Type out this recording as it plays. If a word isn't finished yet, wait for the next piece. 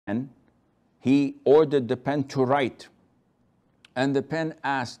And he ordered the pen to write. And the pen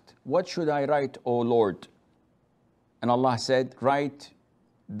asked, "What should I write, O Lord?" And Allah said, "Write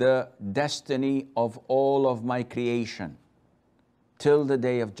the destiny of all of my creation till the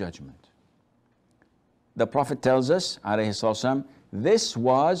day of judgment." The Prophet tells us, alayhi salam, this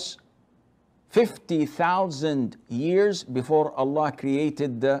was 50,000 years before Allah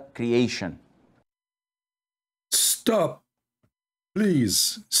created the creation. Stop.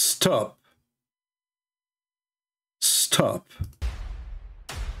 Please, stop. Stop.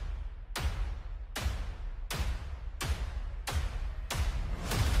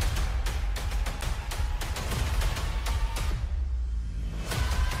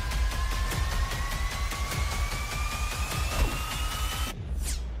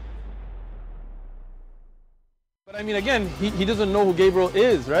 But I mean, again, he doesn't know who Gabriel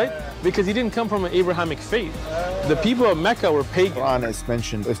is, right? Because he didn't come from an Abrahamic faith. The people of Mecca were pagan. Quran is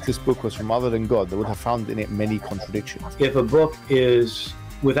mentioned, if this book was from other than God, they would have found in it many contradictions. If a book is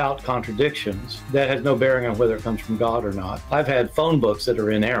without contradictions, that has no bearing on whether it comes from God or not. I've had phone books that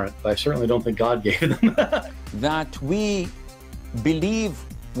are inerrant, but I certainly don't think God gave them. That we believe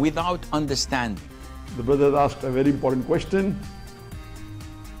without understanding. The brother asked a very important question,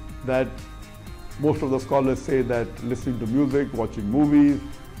 that most of the scholars say that listening to music, watching movies,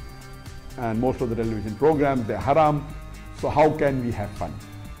 and most of the television programs, they're haram. So how can we have fun?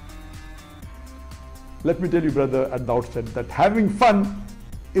 Let me tell you, brother, at the outset, that having fun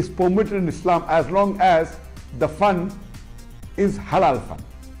is permitted in Islam as long as the fun is halal fun.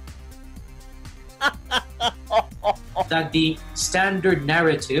 That the standard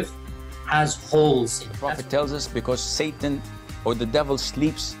narrative has holes in it. The Prophet tells us because Satan or the devil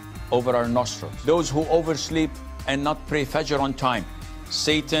sleeps over our nostrils. Those who oversleep and not pray Fajr on time,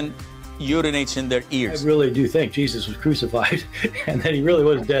 Satan urinates in their ears. I really do think Jesus was crucified and that he really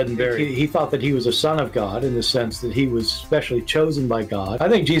was dead and buried. He thought that he was a son of God in the sense that he was specially chosen by God. I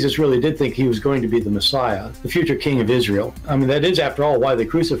think Jesus really did think he was going to be the Messiah, the future king of Israel. I mean, that is, after all, why they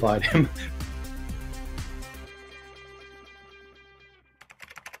crucified him.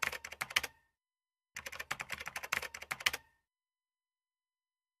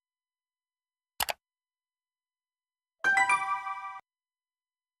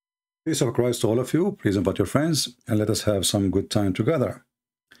 Peace of Christ to all of you. Please invite your friends and let us have some good time together.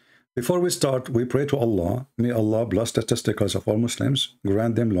 Before we start, we pray to Allah. May Allah bless the testicles of all Muslims,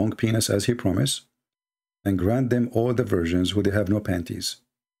 grant them long penis as He promised, and grant them all the virgins who they have no panties,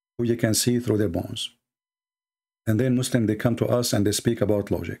 who you can see through their bones. And then Muslim, they come to us and they speak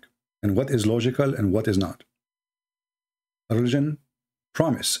about logic, and what is logical and what is not. A religion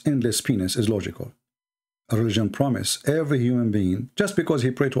promise endless penis is logical. A religion promise every human being, just because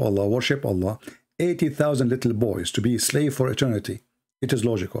he pray to Allah, worship Allah, 80,000 little boys to be slave for eternity. It is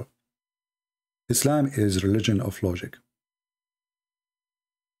logical. Islam is religion of logic.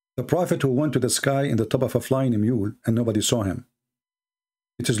 The Prophet who went to the sky in the top of a flying mule and nobody saw him.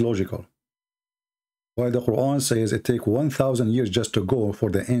 It is logical. While the Quran says it takes 1,000 years just to go for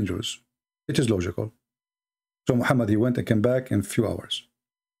the angels. It is logical. So Muhammad, he went and came back in a few hours.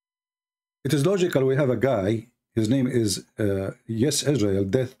 It is logical. We have a guy, his name is Yes Israel,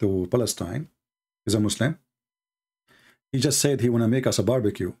 Death to Palestine. He's a Muslim. He just said he want to make us a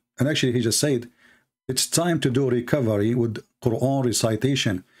barbecue. And actually he just said, it's time to do recovery with Quran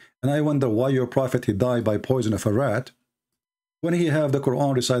recitation. And I wonder why your prophet, he died by poison of a rat, when he have the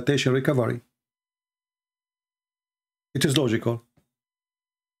Quran recitation recovery. It is logical.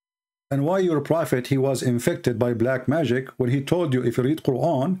 And why your prophet, he was infected by black magic, when he told you if you read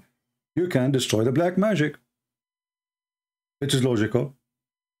Quran, you can destroy the black magic. It is logical.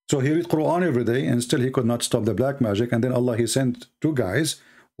 So he read Quran every day and still he could not stop the black magic. And then Allah, he sent two guys.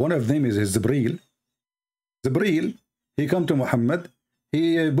 One of them is his Jibreel. Jibreel, he come to Muhammad.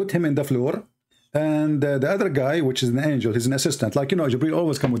 He put him in the floor. And the other guy, which is an angel, he's an assistant. Like, you know, Jibreel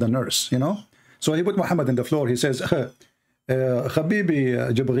always come with a nurse, you know. So he put Muhammad in the floor. He says,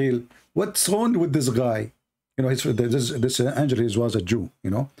 Habibi Jibreel, what's wrong with this guy? You know, this angel was a Jew,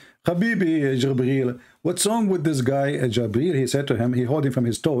 you know. Habibi Jibreel, what's wrong with this guy? Jibreel, he said to him, he held him from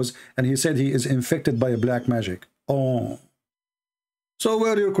his toes, and he said he is infected by a black magic. Oh. So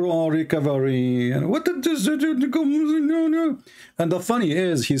where your Quran recovery? And what did this? No. And the funny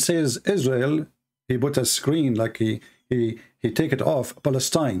is, he says Israel, he put a screen like he take it off,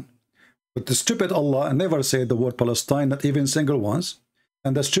 Palestine. But the stupid Allah never said the word Palestine, not even single once.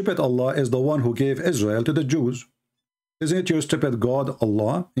 And the stupid Allah is the one who gave Israel to the Jews. Isn't it your stupid God,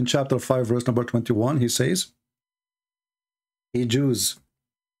 Allah? In chapter 5, verse number 21, he says, "Ye Jews,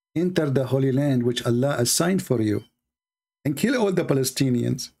 enter the Holy Land which Allah assigned for you. and kill all the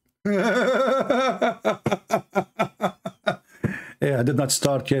Palestinians. Yeah, I did not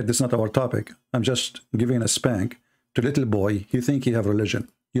start yet. This is not our topic. I'm just giving a spank to little boy. You think you have religion.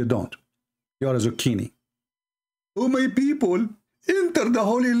 You don't. You are a zucchini. Oh, my people, enter the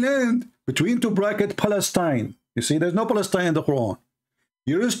Holy Land. Between two brackets, Palestine. You see, there's no Palestine in the Quran.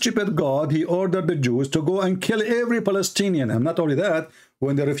 Your stupid God, he ordered the Jews to go and kill every Palestinian. And not only that,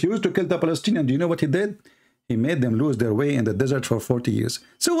 when they refused to kill the Palestinian, do you know what he did? He made them lose their way in the desert for 40 years.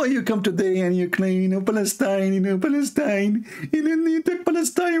 So why you come today and you claim, you know, Palestine, you know, Palestine. You took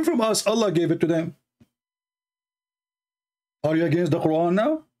Palestine from us. Allah gave it to them. Are you against the Quran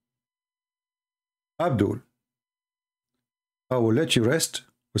now? Abdul, I will let you rest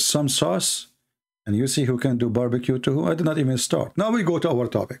with some sauce and you see who can do barbecue to who. I did not even start. Now we go to our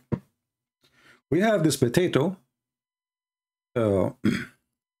topic. We have this potato,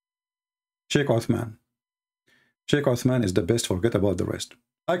 Sheikh Uthman. Sheikh Uthman is the best. Forget about the rest.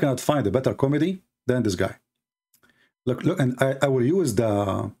 I cannot find a better comedy than this guy. Look, and I will use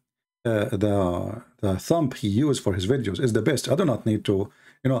the thumb he used for his videos. Is the best. I do not need to,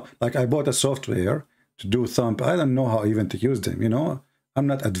 you know, like I bought a software to do thumb. I don't know how even to use them, you know. I'm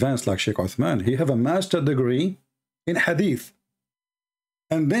not advanced like Sheikh Uthman. He have a master degree in hadith.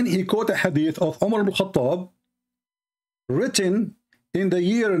 And then he quote a hadith of Umar ibn Khattab written in the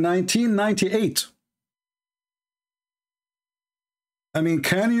year 1998. I mean,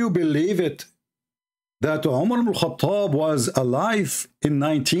 can you believe it that Umar ibn Khattab was alive in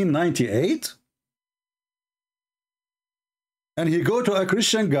 1998? And he go to a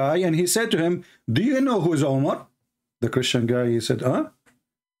Christian guy and he said to him, do you know who's Umar? The Christian guy, he said, huh?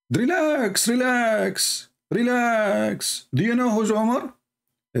 Relax, relax, relax. Do you know who's Umar?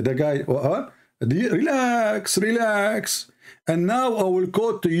 The guy, relax, relax. And now I will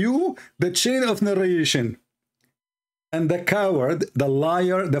quote to you the chain of narration. And the coward, the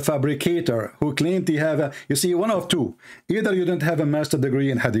liar, the fabricator who claimed to have a, you see, one of two. Either you don't have a master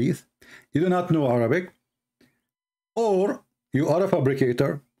degree in hadith, you do not know Arabic, or you are a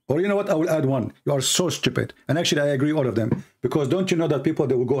fabricator, or you know what, I will add one. You are so stupid. And actually, I agree all of them. Because don't you know that people,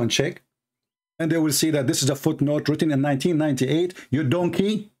 they will go and check, and they will see that this is a footnote written in 1998, you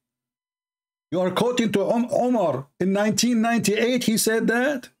donkey. You are quoting to Omar in 1998, he said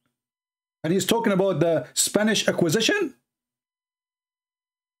that. And he's talking about the Spanish acquisition.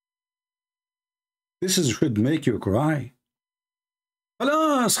 This should make you cry.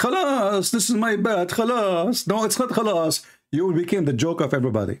 Khalas, khalas, this is my bad, khalas. No, it's not khalas. You will become the joke of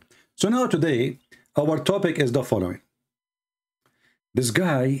everybody. So now today, our topic is the following. This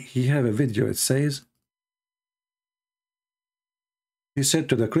guy, he have a video, it says, he said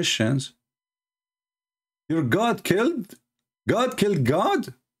to the Christians, your God killed? God killed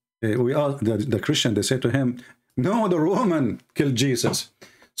God? We are the Christian, they say to him, no, the Roman killed Jesus.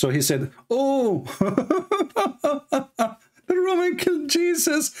 So he said, oh, the Roman killed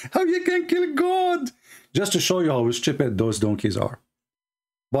Jesus. How you can kill God? Just to show you how stupid those donkeys are.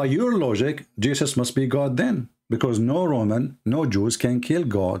 By your logic, Jesus must be God then, because no Roman, no Jews can kill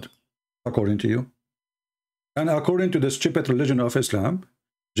God, according to you. And according to the stupid religion of Islam,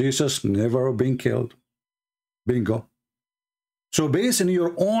 Jesus never been killed. Bingo. So based on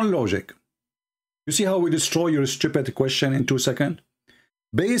your own logic, you see how we destroy your stupid question in 2 seconds?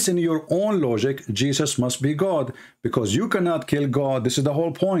 Based on your own logic, Jesus must be God, because you cannot kill God. This is the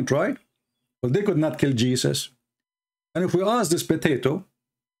whole point, right? Well, they could not kill Jesus. And if we ask this potato,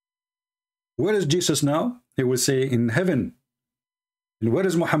 where is Jesus now? He will say, in heaven. And where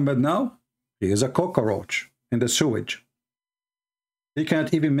is Muhammad now? He is a cockroach in the sewage. He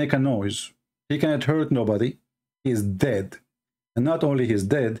can't even make a noise. He can't hurt nobody. He is dead. And not only he's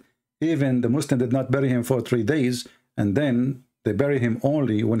dead, even the Muslim did not bury him for 3 days, and then they bury him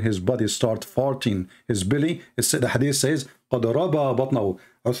only when his body starts farting. His belly, the hadith says, قَدْ رَبَى بَطْنَهُ.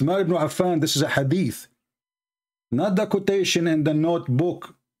 Uthman ibn Affan, this is a hadith, not the quotation in the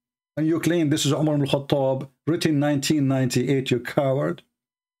notebook. And you claim this is Umar ibn Khattab, written 1998, you coward.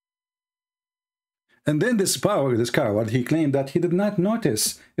 And then this coward, he claimed that he did not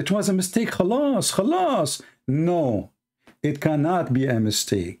notice. It was a mistake. Khalas, khalas. No. It cannot be a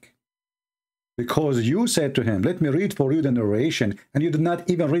mistake, because you said to him, let me read for you the narration, and you did not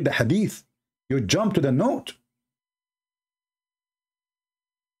even read the hadith. You jumped to the note.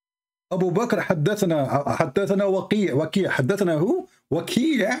 Abu Bakr حدثنا وكيع حدثنا who?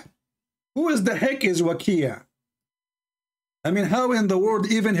 وكيع? Who is the heck is وكيع? I mean, how in the world,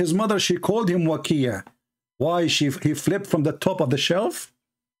 even his mother, she called him وكيع? Why, he flipped from the top of the shelf?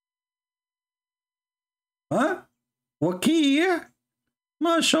 Huh? Waqi',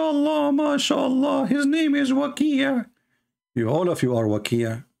 mashallah, mashallah. His name is Waqi'. You, all of you are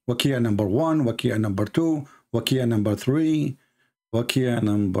Waqiya. Waqiya number 1, Waqiya number 2, Waqiya number 3, Waqiya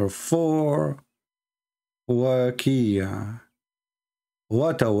number 4. Waqiya.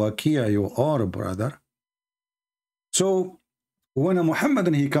 What a Waqiya you are, brother. So when a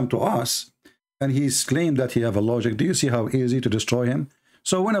Muhammadan, he come to us and he's claimed that he have a logic, do you see how easy to destroy him?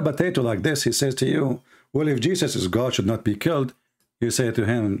 So when a potato like this, he says to you, well, if Jesus is God, should not be killed, you say to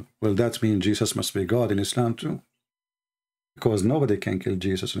him, well, that means Jesus must be God in Islam too. Because nobody can kill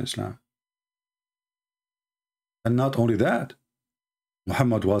Jesus in Islam. And not only that,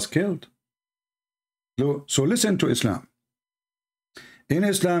 Muhammad was killed. So listen to Islam. In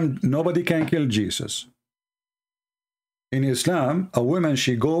Islam, nobody can kill Jesus. In Islam, a woman,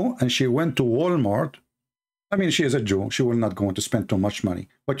 she went to Walmart. I mean, she is a Jew. She will not go to spend too much money.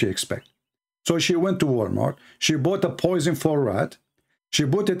 What do you expect? So she went to Walmart. She bought a poison for rat. She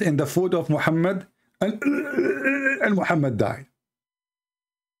put it in the food of Muhammad, and Muhammad died.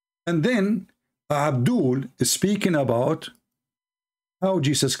 And then Abdul is speaking about how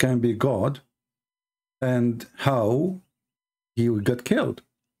Jesus can be God and how he got killed.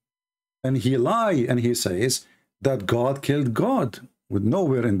 And he lied and he says that God killed God. With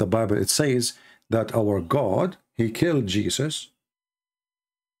nowhere in the Bible it says that our God, he killed Jesus,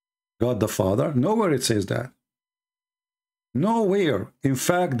 God the Father. Nowhere it says that. Nowhere. In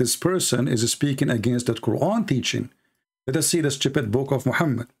fact, this person is speaking against the Quran teaching. Let us see the stupid book of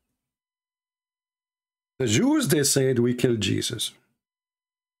Muhammad. The Jews, they said we killed Jesus.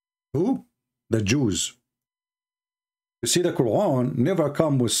 Who? The Jews. You see, the Quran never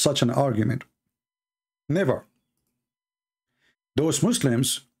come with such an argument. Never. Those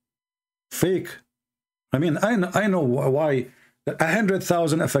Muslims fake. I mean, I know why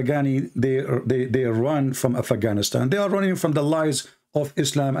 100,000 Afghani they run from Afghanistan. They are running from the lies of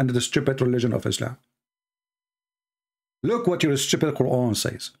Islam and the stupid religion of Islam. Look what your stupid Quran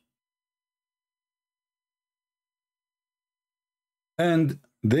says. And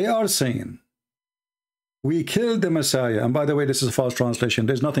they are saying, we killed the Messiah. And by the way, this is a false translation.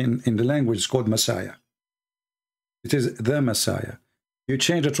 There's nothing in the language it's called Messiah. It is the Messiah. You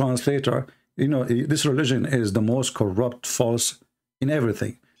change the translator, you know, this religion is the most corrupt, false in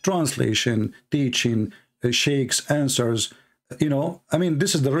everything. Translation, teaching, sheikhs, answers, you know. I mean,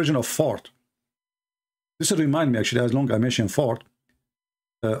 this is the religion of fart. This will remind me, actually, as long as I mentioned fart,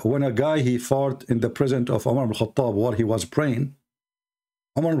 when a guy, he fought in the presence of Umar al-Khattab while he was praying.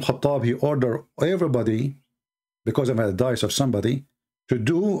 Umar al-Khattab, he ordered everybody, because of the dice of somebody, to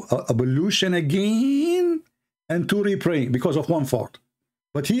do ablution again and to re-pray because of one fart.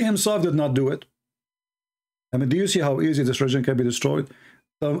 But he himself did not do it. I mean, do you see how easy this religion can be destroyed?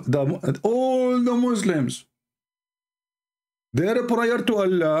 All the Muslims, their prayer to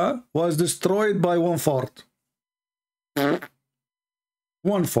Allah was destroyed by one fart.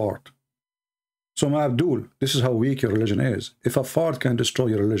 One fart. So, Ma Abdul, this is how weak your religion is. If a fart can destroy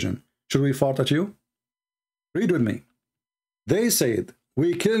your religion, should we fart at you? Read with me. They said,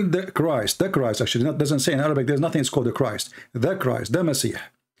 we killed the Christ. The Christ, actually, it doesn't say in Arabic, there's nothing, it's called the Christ. The Christ, the Messiah,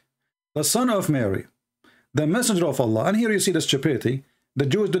 the son of Mary, the messenger of Allah. And here you see the stupidity. The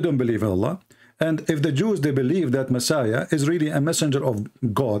Jews, they don't believe in Allah. And if the Jews, they believe that Messiah is really a messenger of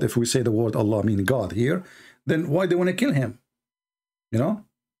God, if we say the word Allah, meaning God here, then why they want to kill him? You know?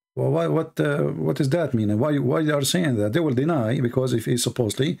 Well, why, what does that mean? And why they are saying that? They will deny, because if he's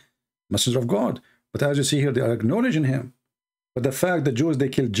supposedly messenger of God. But as you see here, they are acknowledging him. But the fact the Jews, they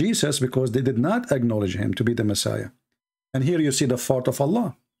killed Jesus because they did not acknowledge him to be the Messiah. And here you see the fault of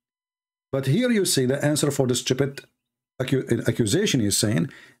Allah. But here you see the answer for the stupid accusation is saying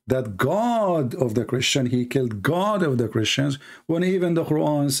that God of the Christian, he killed God of the Christians, when even the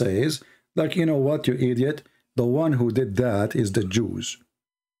Quran says, like, you know what, you idiot, the one who did that is the Jews.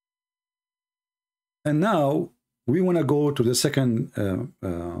 And now we want to go to the second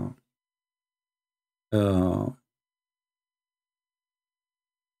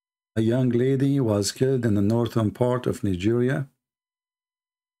a young lady was killed in the northern part of Nigeria.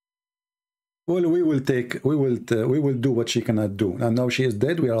 Well, we will do what she cannot do. And now she is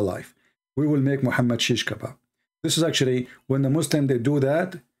dead, we are alive. We will make Muhammad shish kebab. This is actually, when the Muslims, they do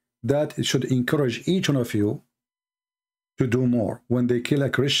that, that it should encourage each one of you to do more. When they kill a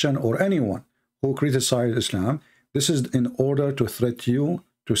Christian or anyone who criticizes Islam, this is in order to threaten you,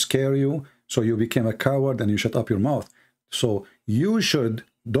 to scare you, so you become a coward and you shut up your mouth. So you should,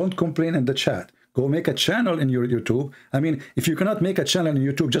 don't complain in the chat. Go make a channel in your YouTube. I mean, if you cannot make a channel in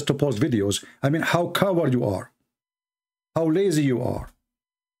YouTube just to post videos, I mean, how coward you are. How lazy you are.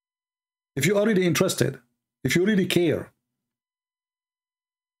 If you're already interested, if you really care.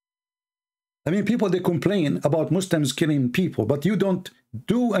 I mean, people, they complain about Muslims killing people, but you don't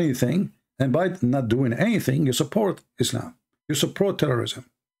do anything. And by not doing anything, you support Islam. You support terrorism.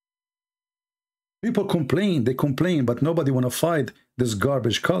 People complain, they complain, but nobody want to fight this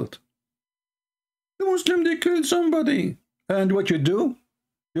garbage cult. The Muslim, they killed somebody. And what you do?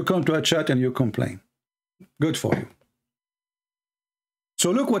 You come to a chat and you complain. Good for you. So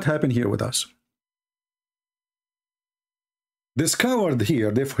look what happened here with us. This coward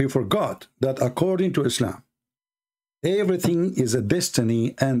here, he forgot that according to Islam, everything is a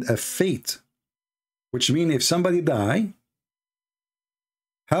destiny and a fate. Which means if somebody die,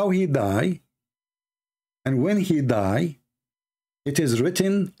 how he die, and when he die, it is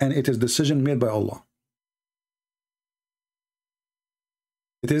written and it is decision made by Allah.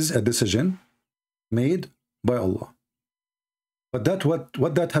 It is a decision made by Allah. But that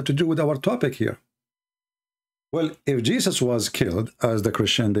what that have to do with our topic here? Well, if Jesus was killed, as the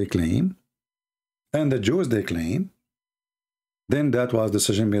Christian they claim, and the Jews they claim, then that was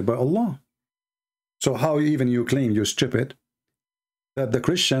decision made by Allah. So how even you claim, you stupid, that the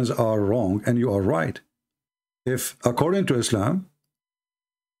Christians are wrong and you are right? If according to Islam,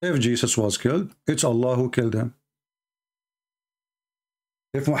 if Jesus was killed, it's Allah who killed him.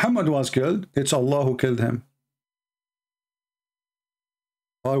 If Muhammad was killed, it's Allah who killed him.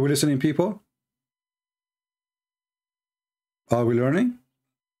 Are we listening, people? Are we learning?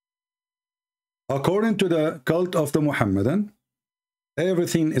 According to the cult of the Muhammadan,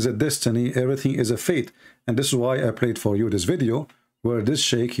 everything is a destiny, everything is a fate. And this is why I played for you this video, where this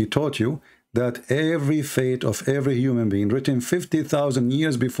Sheikh, he taught you that every fate of every human being written 50,000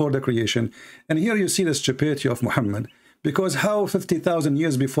 years before the creation. And here you see the stupidity of Muhammad. Because how 50,000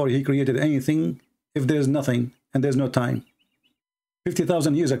 years before he created anything if there's nothing and there's no time?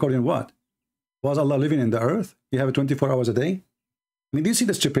 50,000 years according to what? Was Allah living in the earth? He have 24 hours a day? I mean, do you see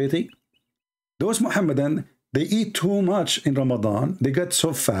the stupidity? Those Muhammadan, they eat too much in Ramadan, they get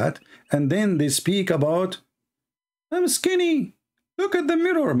so fat, and then they speak about, I'm skinny. Look at the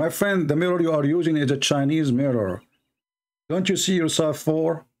mirror. My friend, the mirror you are using is a Chinese mirror. Don't you see yourself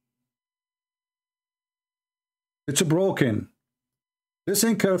for? It's broken.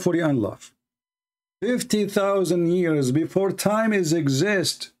 Listen carefully and love. 50,000 years before time is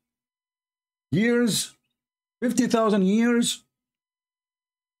exist. Years, 50,000 years.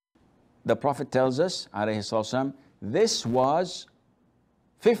 The Prophet tells us, alayhi salam, this was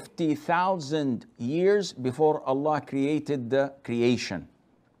 50,000 years before Allah created the creation.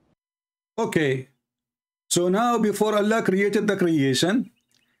 Okay. So now before Allah created the creation,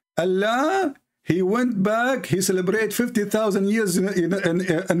 Allah, he went back, he celebrated 50,000 years in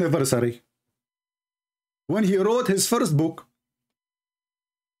anniversary. When he wrote his first book,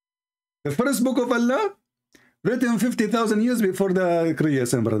 the first book of Allah, written 50,000 years before the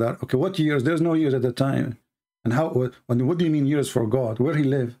creation, brother. Okay, what years? There's no years at the time. And how? What do you mean years for God? Where he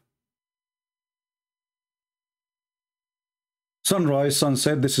lived? Sunrise,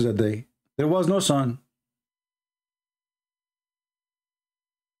 sunset, this is a day. There was no sun.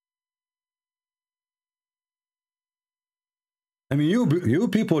 I mean, you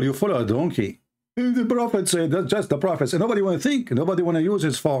people, you follow a donkey. The Prophet said, that's just the Prophet said. Nobody want to think. Nobody want to use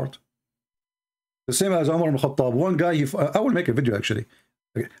his fart. The same as Umar ibn Khattab. One guy, I will make a video actually.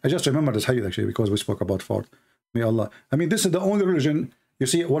 I just remember this hadith actually because we spoke about fart. May Allah. I mean, this is the only religion, you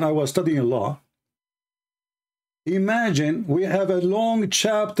see, when I was studying law, imagine we have a long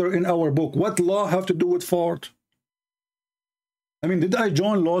chapter in our book. What law have to do with fart? I mean, did I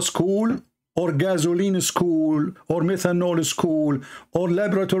join law school or gasoline school or methanol school or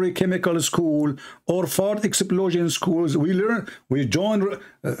laboratory chemical school or fart explosion schools? We joined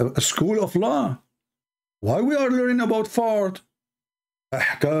a school of law. Why we are learning about fart?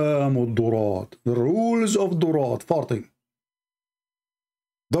 أحكام الضرات, the rules of durat, farting.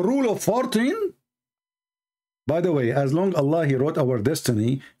 The rule of farting, by the way, as long Allah, he wrote our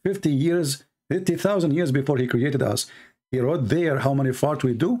destiny 50,000 years before he created us, he wrote there how many farts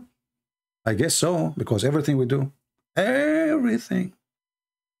we do. I guess so, because everything we do, everything.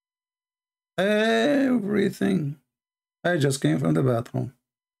 I just came from the bathroom.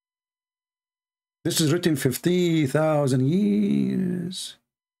 This is written 50,000 years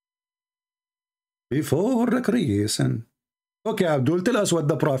before the creation. Okay, Abdul, tell us what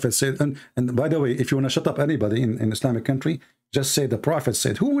the Prophet said. And by the way, if you want to shut up anybody in Islamic country, just say the Prophet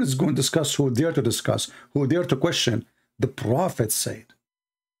said. Who is going to discuss? Who dare to discuss? Who dare to question? The Prophet said.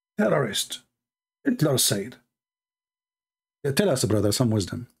 Terrorist. Hitler said. Yeah, tell us, brother, some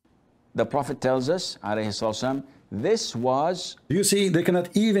wisdom. The Prophet tells us, alayhi salam, this was... You see, they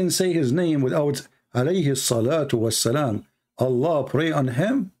cannot even say his name without alayhi salatu wassalam. Allah pray on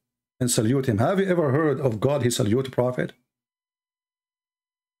him and salute him. Have you ever heard of God, he salute prophet?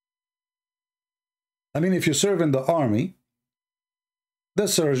 I mean, if you serve in the army, the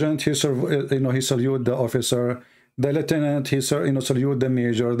sergeant, he salute the officer, the lieutenant, he salute the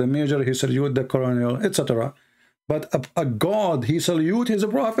major, he salute the colonel, etc. But a God, he salute his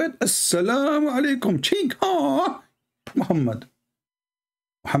prophet. Assalamu alaikum, Sheikh, Muhammad,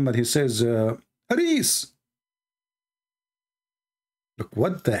 he says, Aris. Look,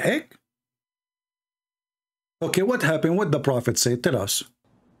 what the heck? Okay, what happened? What the prophet said? Tell us.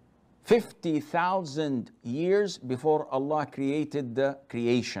 50,000 years before Allah created the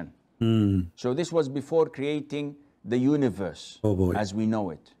creation. So this was before creating the universe as we know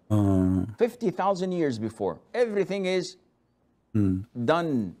it. 50,000 years before. Everything is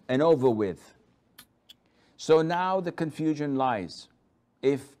done and over with. So now the confusion lies.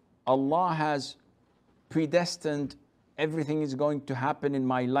 If Allah has predestined everything is going to happen in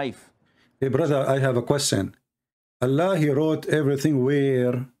my life. Hey brother, I have a question. Allah, he wrote everything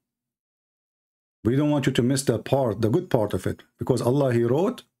where? We don't want you to miss the part, the good part of it. Because Allah, he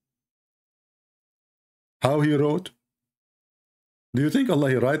wrote. How he wrote? Do you think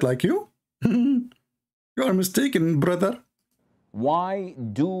Allah, he write like you? You are mistaken, brother. Why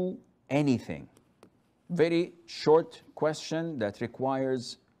do anything? Very short question that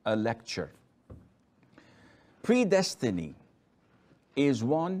requires a lecture. Predestiny is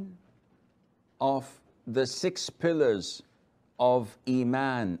one of the 6 pillars of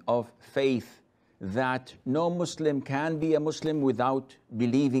Iman, of faith, that no Muslim can be a Muslim without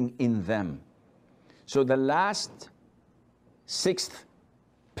believing in them. So the last 6th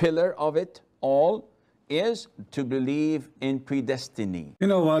pillar of it all is to believe in predestiny. You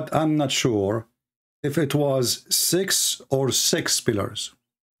know what? I'm not sure if it was 6 or 6 pillars.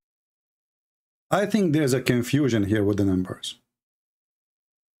 I think there's a confusion here with the numbers.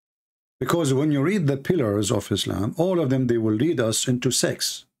 Because when you read the pillars of Islam, all of them, they will lead us into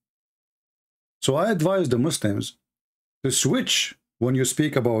 6. So I advise the Muslims to switch when you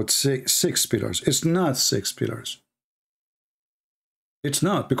speak about six pillars. It's not 6 pillars. It's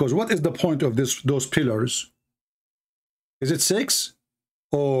not, because what is the point of those pillars? Is it 6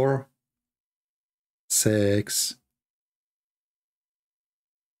 or 6?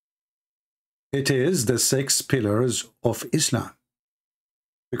 It is the 6 pillars of Islam.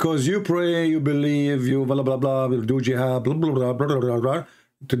 Because you pray, you believe, you blah blah blah, will do jihad, blah blah blah blah blah blah.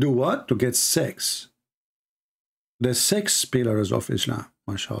 To do what? To get 6. The 6 pillars of Islam.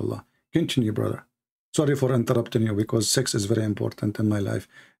 MashaAllah. Continue, brother. Sorry for interrupting you, because 6 is very important in my life.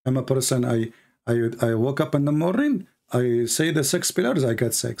 I'm a person, I woke up in the morning, I say the 6 pillars, I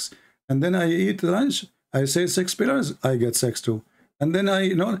get 6. And then I eat lunch, I say 6 pillars, I get 6 too. And then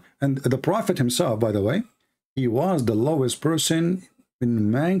and the Prophet himself, by the way, he was the lowest person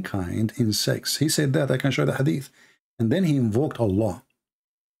in mankind in 6. He said that, I can show the hadith. And then he invoked Allah.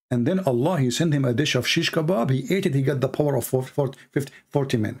 And then Allah, he sent him a dish of shish kebab. He ate it, he got the power of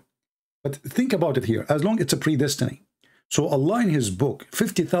 40 men. But think about it here, as long as it's a predestiny. So Allah in his book,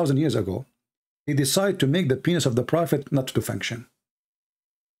 50,000 years ago, he decided to make the penis of the Prophet not to function.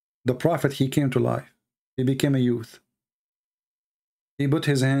 The Prophet, he came to life. He became a youth. He put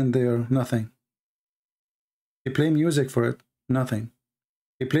his hand there, nothing. He played music for it, nothing.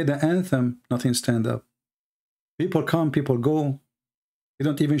 He played the anthem, nothing, stand up. People come, people go. They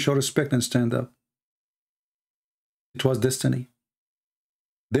don't even show respect and stand up. It was destiny.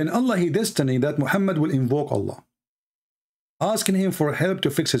 Then Allah, he destiny that Muhammad will invoke Allah, asking him for help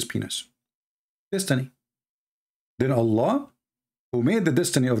to fix his penis. Destiny. Then Allah, who made the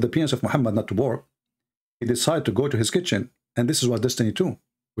destiny of the penis of Muhammad not to work, he decided to go to his kitchen. And this is what destiny too.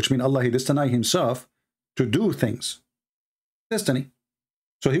 Which means Allah, he destined himself to do things. Destiny.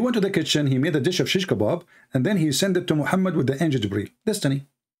 So he went to the kitchen, he made a dish of shish kebab, and then he sent it to Muhammad with the angel Jibreel. Destiny.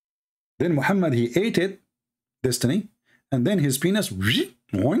 Then Muhammad, he ate it. Destiny. And then his penis, boing,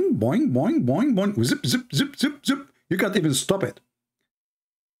 boing, boing, boing, boing, zip, zip, zip, zip, zip. You can't even stop it.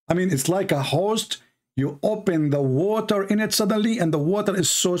 I mean, it's like a hose. You open the water in it suddenly, and the water is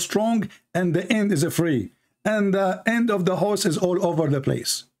so strong, and the end is free. And the end of the hose is all over the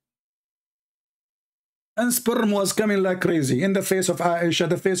place. And sperm was coming like crazy in the face of Aisha,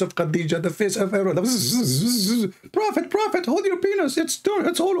 the face of Khadija, the face of everyone. Prophet, hold your penis.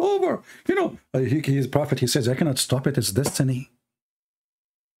 It's all over. You know, his prophet, he says, I cannot stop it. It's destiny.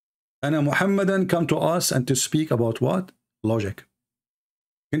 And a Muhammadan come to us and to speak about what? Logic.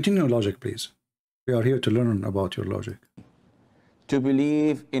 Continue logic, please. We are here to learn about your logic. To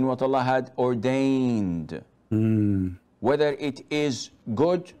believe in what Allah had ordained, whether it is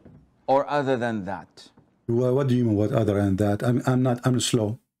good or other than that. What do you mean, what other than that? I'm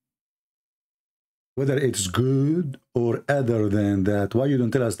slow. whether it's good or other than that. Why you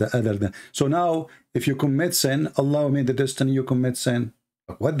don't tell us the other than? So now, if you commit sin, Allah made the destiny you commit sin.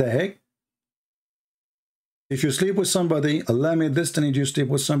 What the heck? If you sleep with somebody, Allah made destiny you sleep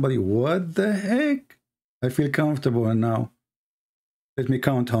with somebody. What the heck? I feel comfortable now. Let me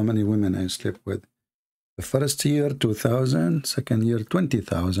count how many women I slept with. The first year, 2,000. Second year,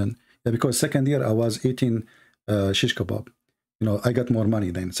 20,000. Yeah, because second year I was eating shish kebab. You know, I got more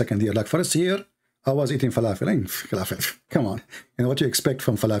money than second year. Like first year, I was eating falafel. Falafel. Come on. You know what you expect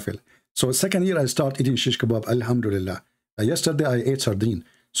from falafel. So second year, I start eating shish kebab. Alhamdulillah. Yesterday, I ate sardine.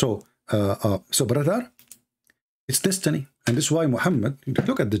 So brother, it's destiny. And this is why Muhammad,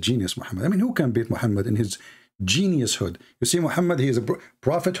 look at the genius Muhammad. I mean, who can beat Muhammad in his geniushood? You see, Muhammad, he is a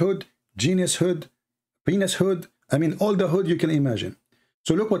prophethood, geniushood, penishood. I mean, all the hood you can imagine.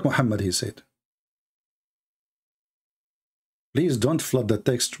 So look what Muhammad, he said. Please don't flood the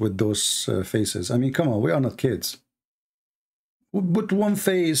text with those faces. I mean, come on, we are not kids. Put one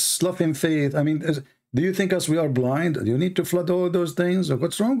face, laughing faith. I mean, do you think us we are blind? Do you need to flood all those things? Or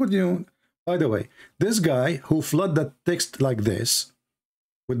what's wrong with you? By the way, this guy who flooded the text like this,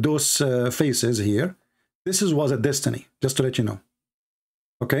 with those faces here, was a destiny, just to let you know.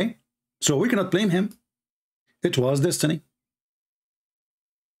 Okay? So we cannot blame him. It was destiny.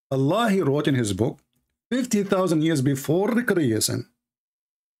 Allah, he wrote in his book, 50,000 years before the creation,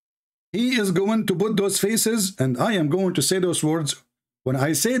 he is going to put those faces, and I am going to say those words. When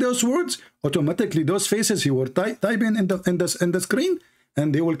I say those words, automatically those faces he will type in the screen,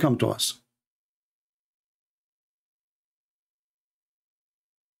 and they will come to us.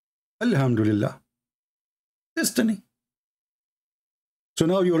 Alhamdulillah. Destiny. So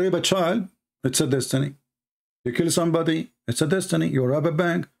now you rape a child, it's a destiny. You kill somebody, it's a destiny. You rob a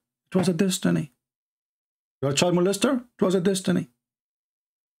bank, it was a destiny. You're a child molester, it was a destiny.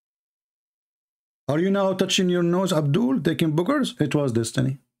 Are you now touching your nose, Abdul, taking boogers? It was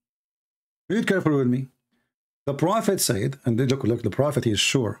destiny. Read carefully with me. The Prophet said, and look, the Prophet, he is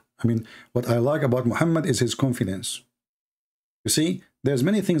sure. I mean, what I like about Muhammad is his confidence. You see, there's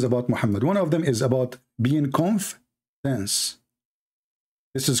many things about Muhammad. One of them is about being confidence.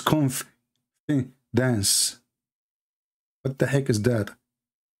 This is confidence. What the heck is that?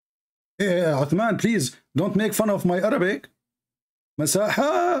 Hey, Uthman, please don't make fun of my Arabic.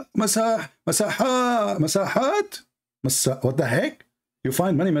 Masaha, masah, masaha, masahat. What the heck? You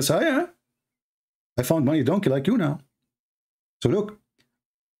find money Messiah? I found money donkey like you now. So look,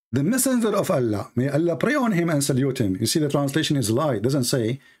 the messenger of Allah, may Allah pray on him and salute him. You see, the translation is lie. It doesn't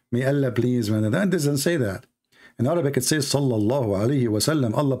say, may Allah please. That doesn't say that. In Arabic, it says, sallallahu alayhi wa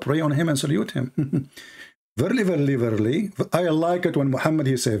sallam. Allah pray on him and salute him. Verily, verily, verily. I like it when Muhammad,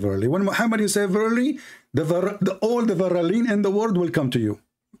 he say verily. When Muhammad, he say verily, all the veraline in the world will come to you.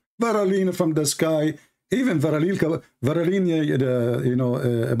 Veraline from the sky. Even veraline,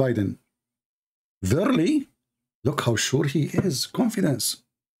 Biden. Verily, look how sure he is. Confidence.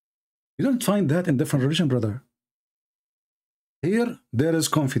 You don't find that in different religion, brother. Here, there is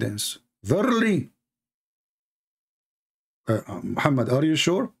confidence. Verily. Muhammad, are you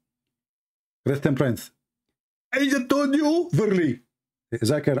sure? Christian Prince. I just told you, verily.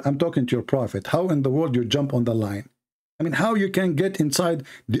 Zakir, I'm talking to your prophet. How in the world you jump on the line? I mean, how you can get inside?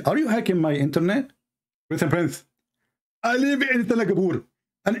 Are you hacking my internet? Christian Prince. I live in Singapore.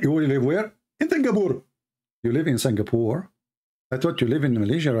 And you live where? In Singapore. You live in Singapore? I thought you live in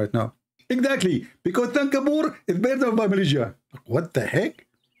Malaysia right now. Exactly, because Singapore is better than Malaysia. What the heck?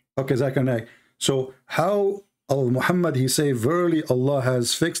 Okay, Zakir. So how Muhammad, he say, verily Allah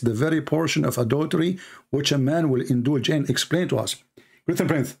has fixed the very portion of adultery which a man will indulge in. Explain to us. Christian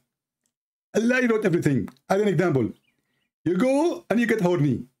Prince. Allah wrote everything. As an example, you go and you get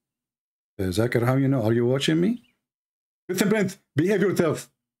horny. Zakir, how you know? Are you watching me? Christian Prince, behave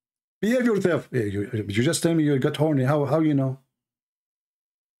yourself. Behave yourself. You just tell me you got horny. How you know?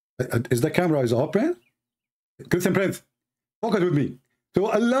 Is the camera is open? Christian Prince, focus with me. So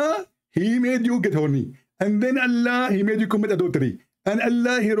Allah, he made you get horny. And then Allah, he made you commit adultery. And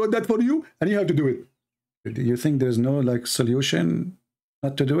Allah, he wrote that for you, and you have to do it. Do you think there's no like solution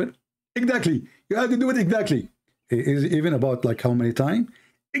not to do it? Exactly. You have to do it exactly. Is it even about like how many times?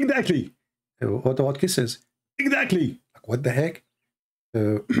 Exactly. What about kisses? Exactly. Like, what the heck?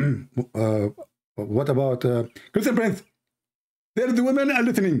 What about Christian Prince? There's the women are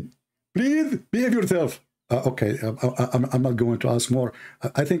listening. Please behave yourself. Okay, I'm not going to ask more.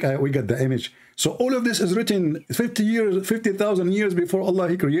 I think we got the image. So all of this is written 50,000 years before Allah,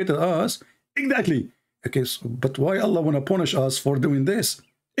 he created us. Exactly. Okay, so, but why Allah want to punish us for doing this?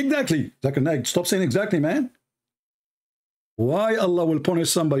 Exactly. Zakir, stop saying exactly, man. Why Allah will punish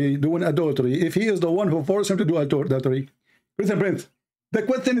somebody doing adultery if he is the one who forced him to do adultery? Listen, Prince, the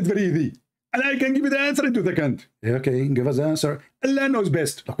question is very easy. And I can give you the answer in 2 seconds. Okay, give us the answer. Allah knows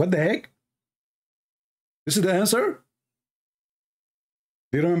best. Like, what the heck? This is the answer?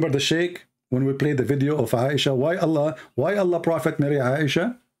 Do you remember the Sheikh when we played the video of Aisha? Why Allah Prophet marry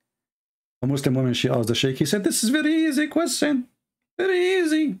Aisha? A Muslim woman, she asked the Sheikh. He said, this is very easy question. Very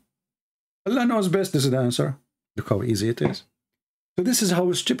easy. Allah knows best. This is the answer. Look how easy it is. So this is how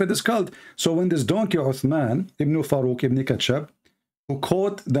stupid it's called. So when this donkey Uthman, Ibn Farouk, Ibn Kachab, who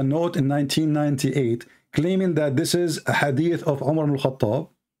caught the note in 1998, claiming that this is a hadith of Umar al-Khattab,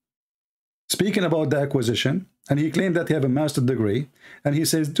 speaking about the acquisition, and he claimed that he have a master's degree, and he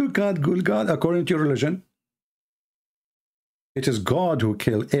says, do God, good God, according to your religion, it is God who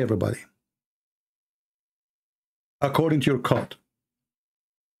killed everybody, according to your code.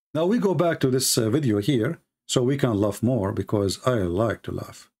 Now we go back to this video here, so we can laugh more, because I like to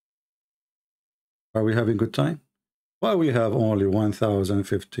laugh. Are we having good time? Why we have only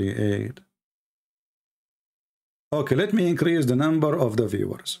 1058? Okay, let me increase the number of the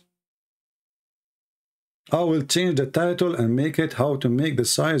viewers. I will change the title and make it how to make the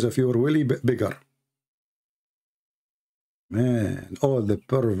size of your willy bigger. Man, all the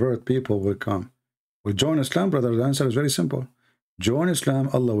pervert people will come. Will join Islam, brother? The answer is very simple. Join Islam,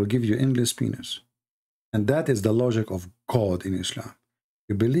 Allah will give you endless penis. And that is the logic of God in Islam.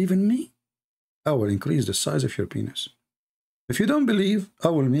 You believe in me? I will increase the size of your penis. If you don't believe, I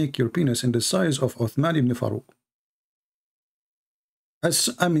will make your penis in the size of Uthman ibn Farouk.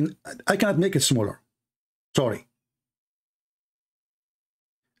 I mean, I cannot make it smaller. Sorry.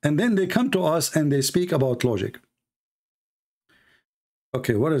 And then they come to us and they speak about logic.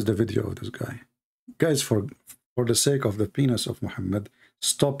 Okay, what is the video of this guy? Guys, for the sake of the penis of Muhammad,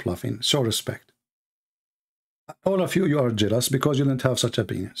 stop laughing. Show respect. All of you, you are jealous because you don't have such a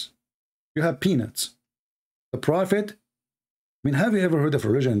penis. You have peanuts. The Prophet, I mean, have you ever heard of a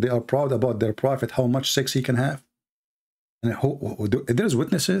religion? They are proud about their Prophet, how much sex he can have. And there's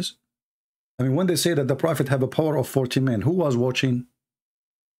witnesses. I mean, when they say that the Prophet have a power of 40 men, who was watching?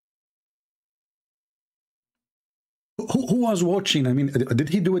 Who was watching? I mean, did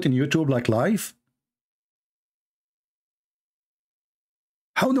he do it in YouTube like live?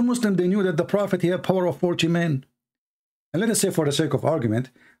 How the Muslim, they knew that the Prophet, he had power of 40 men? And let us say, for the sake of argument,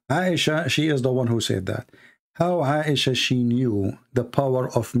 Aisha, she is the one who said that. How Aisha, she knew the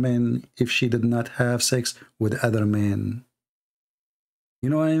power of men if she did not have sex with other men? You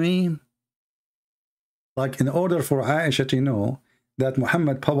know what I mean? Like, in order for Aisha to know that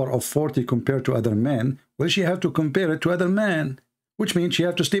Muhammad power of 40 compared to other men, well, she have to compare it to other men, which means she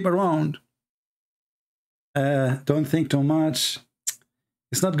have to sleep around. Don't think too much.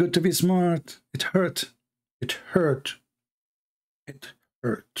 It's not good to be smart. It hurt. It hurt. It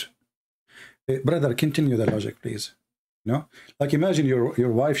hurt. Brother, continue the logic, please. No? Like, imagine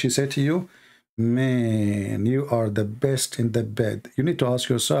your wife, she said to you, man, you are the best in the bed. You need to ask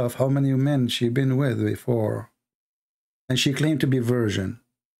yourself how many men she been with before. And she claimed to be virgin.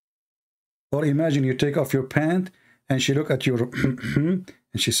 Or imagine you take off your pant and she look at your and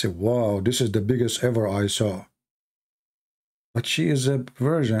she said, wow, this is the biggest ever I saw. But she is a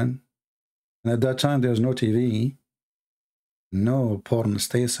virgin. And at that time, there's no TV, no porn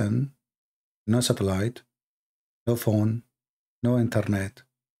station, no satellite, no phone, no internet.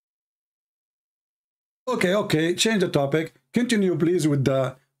 Okay, change the topic. Continue, please, with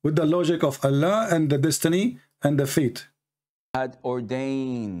the logic of Allah and the destiny and the fate. Had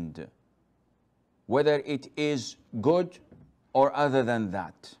ordained, whether it is good or other than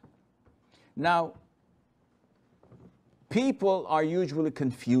that. Now, people are usually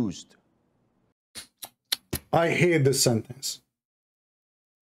confused. I hate this sentence.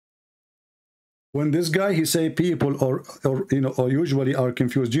 When this guy, he say people or usually are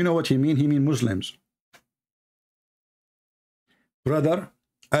confused, do you know what he mean? He mean Muslims. Brother,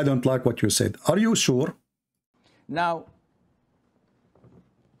 I don't like what you said. Are you sure? Now,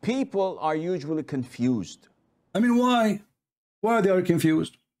 people are usually confused. I mean, why? Why they are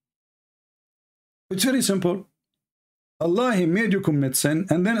confused? It's very simple. Allah, he made you commit sin,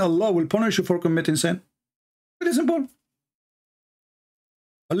 and then Allah will punish you for committing sin. Very simple.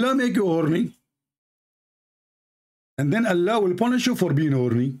 Allah make you horny, and then Allah will punish you for being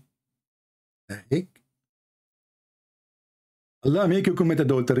horny. Heck? Allah make you commit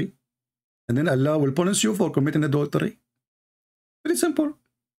adultery, and then Allah will punish you for committing adultery. Very simple.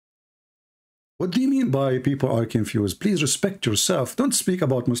 What do you mean by people are confused? Please respect yourself. Don't speak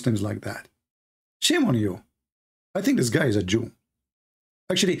about Muslims like that. Shame on you. I think this guy is a Jew.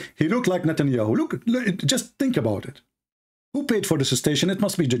 Actually, he looked like Netanyahu. Look, just think about it. Who paid for this station? It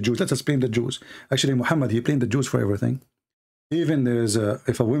must be the Jews. Let us blame the Jews. Actually, Muhammad, he blamed the Jews for everything. Even there is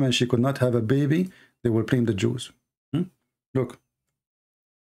if a woman, she could not have a baby, they will blame the Jews. Look.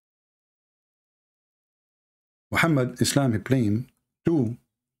 Muhammad, Islam, he blamed two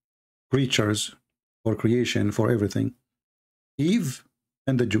creatures or creation for everything. Eve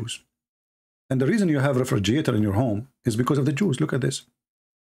and the Jews. And the reason you have a refrigerator in your home is because of the Jews. Look at this.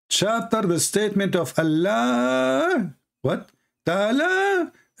 Chapter, the statement of Allah. What?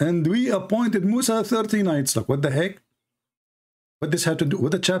 Ta'ala. And we appointed Musa 30 nights. Like, what the heck? What this had to do?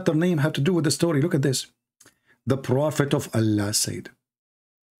 What the chapter name have to do with the story? Look at this. The Prophet of Allah said,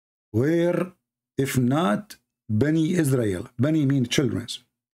 where, if not, Bani Israel. Bani means children's.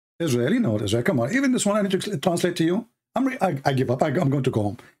 Israel, you know Israel. Come on. Even this one I need to translate to you. I give up. I'm going to go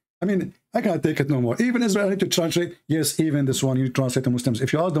home. I mean, I can't take it no more. Even Israel, I need to translate. Yes, even this one, you translate to Muslims.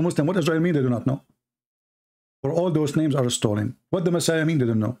 If you ask the Muslim what Israel means, they do not know. For all those names are stolen. What the Messiah mean, they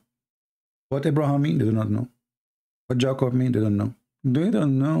don't know. What Abraham mean, they do not know. What Jacob mean, they don't know. They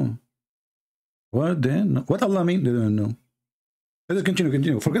don't know. What then? What Allah mean, they don't know. Let us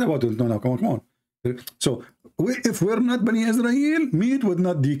continue. Forget about it. No, come on. So, if we're not Bani Israel, meat would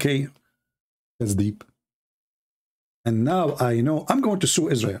not decay. That's deep. And now I know I'm going to sue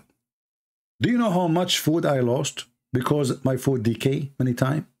Israel. Do you know how much food I lost because my food decay many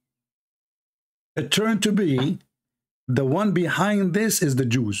times? It turned to be the one behind this is the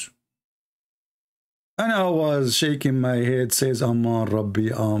Jews. And I was shaking my head, says Aman Rabbi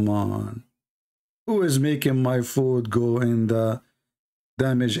Aman. Who is making my food go in the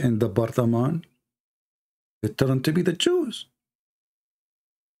damage in the Bartaman? It turned to be the Jews.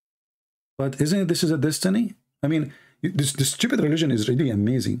 But isn't it, this is a destiny? I mean, this stupid religion is really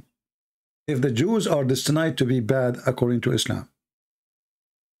amazing. If the Jews are destined to be bad according to Islam,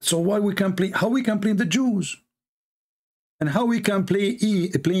 so why we can blame, how we can blame the Jews? And how we can blame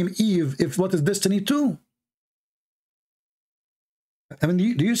Eve if what is destiny too? I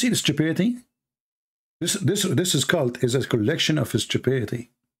mean, do you see the stupidity? This cult is a collection of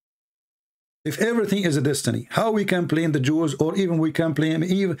stupidity. If everything is a destiny, how we can blame the Jews, or even we can blame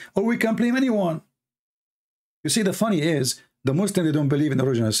Eve, or we can blame anyone? You see, the funny is, the Muslims, they don't believe in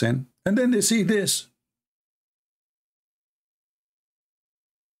original sin, and then they see this.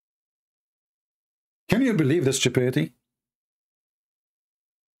 Can you believe the stupidity?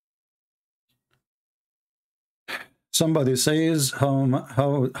 Somebody says, how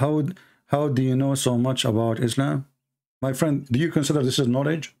do you know so much about Islam? My friend, do you consider this is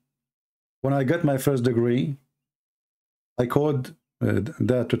knowledge? When I got my first degree, I called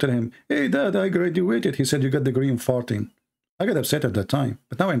Dad to tell him, hey Dad, I graduated. He said, you got the degree in 14. I got upset at that time,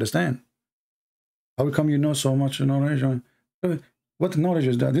 but now I understand. How come you know so much knowledge? What knowledge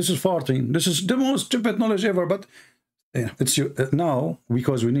is that? This is 14. This is the most stupid knowledge ever, but it's now,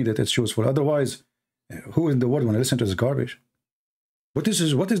 because we need it, it's useful. Otherwise, who in the world want to listen to this garbage? What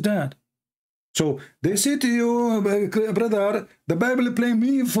is that? So they say to you, brother, the Bible blame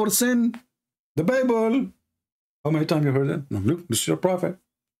me for sin. The Bible. How many times you heard that? No, look, this is your prophet.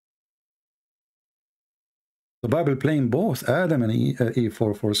 The Bible blame both Adam and Eve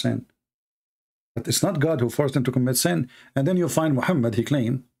for sin. But it's not God who forced them to commit sin. And then you find Muhammad, he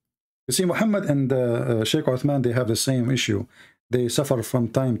claimed. You see, Muhammad and Sheikh Uthman, they have the same issue. They suffer from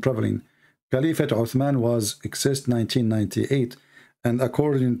time traveling. Caliphate Uthman was exist 1998. And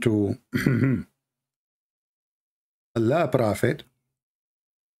according to Allah Prophet,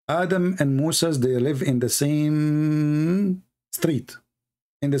 Adam and Moses, they live in the same street,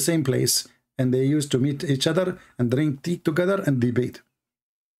 in the same place, and they used to meet each other and drink tea together and debate.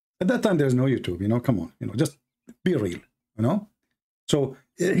 At that time, there's no YouTube, you know, come on, you know, just be real, you know. So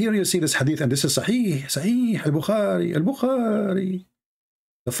here you see this hadith, and this is Sahih, Al-Bukhari.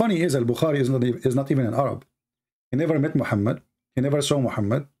 The funny is, Al-Bukhari is not even an Arab. He never met Muhammad. He never saw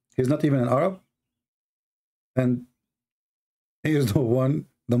Muhammad. He's not even an Arab. And he is the one,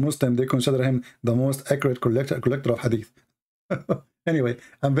 the Muslim, they consider him the most accurate collector of hadith. Anyway,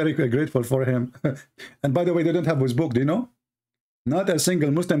 I'm very grateful for him. And by the way, they don't have his book, do you know? Not a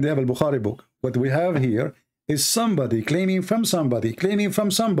single Muslim, they have a Bukhari book. What we have here is somebody claiming from somebody, claiming from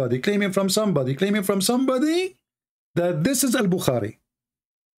somebody, claiming from somebody, claiming from somebody that this is Al-Bukhari.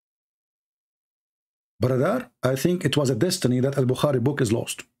 Brother, I think it was a destiny that Al-Bukhari book is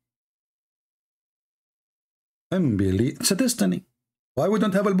lost. It's a destiny. Why we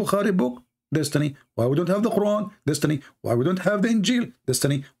don't have Al-Bukhari book? Destiny. Why we don't have the Quran? Destiny. Why we don't have the Injil?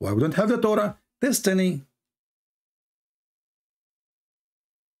 Destiny. Why we don't have the Torah? Destiny.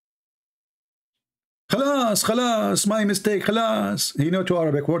 Khalas, my mistake, khalas. You know, two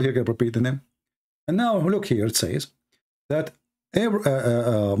Arabic word here, can repeat them. And now look here, it says, that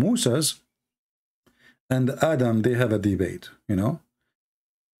Moses and Adam, they have a debate, you know.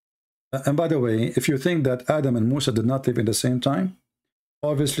 And by the way, if you think that Adam and Musa did not live in the same time,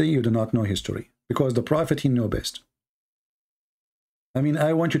 obviously you do not know history, because the prophet, he knew best. I mean,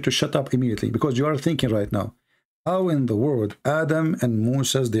 I want you to shut up immediately, because you are thinking right now, how in the world Adam and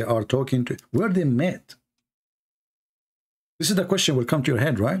Moses, they are talking to, where they met? This is the question will come to your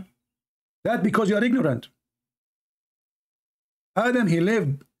head, right? That because you are ignorant. Adam, he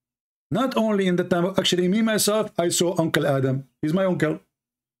lived not only in the time of, actually me, myself, I saw Uncle Adam. He's my uncle.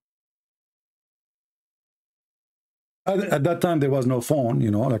 At that time, there was no phone, you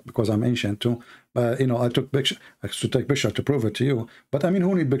know, like, because I'm ancient too. You know, I took picture, I should take picture to prove it to you. But I mean,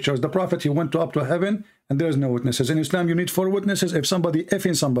 who need pictures? The prophet, he went up to heaven, and there's no witnesses. In Islam, you need 4 witnesses. If somebody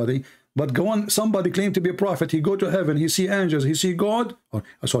effing somebody, but go on, somebody claimed to be a prophet, he go to heaven, he see angels, he see God. Or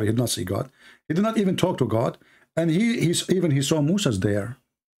sorry, he did not see God. He did not even talk to God, and he saw Moses there.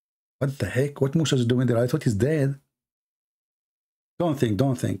 What the heck? What Moses is doing there? I thought he's dead. Don't think.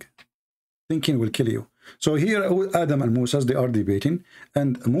 Don't think. Thinking will kill you. So here, Adam and Moses, they are debating,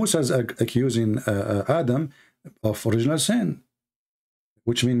 and Moses accusing Adam of original sin,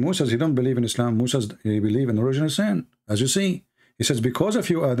 which means Moses, he don't believe in Islam. Moses, he believe in original sin, as you see. He says, because of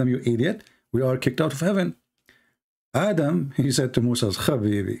you, Adam, you idiot, we are kicked out of heaven. Adam, he said to Moses,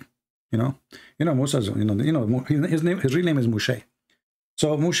 Habibi, you know Moses, his real name is Moshe.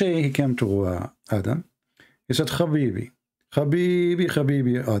 So Moshe, he came to Adam. He said, Habibi,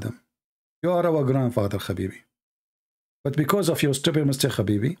 Adam. You are our grandfather, Habibi. But because of your stupid mistake,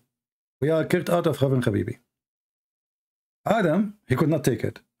 Habibi, we are kicked out of heaven, Habibi. Adam, he could not take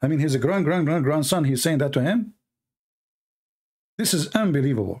it. I mean, his grandson, he's saying that to him. This is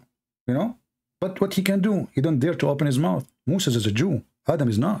unbelievable, you know. But what he can do, he don't dare to open his mouth. Moses is a Jew. Adam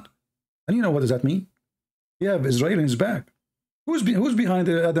is not. And you know what does that mean? He have Israel in his back. Who's behind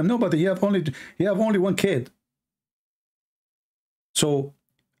Adam? Nobody. He have only one kid. So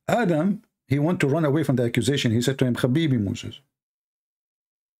Adam, he wanted to run away from the accusation. He said to him, Habibi Moses,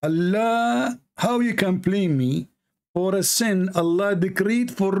 Allah, how you can blame me for a sin Allah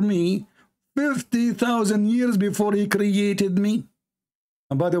decreed for me 50,000 years before he created me?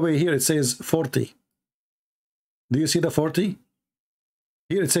 And by the way, here it says 40. Do you see the 40?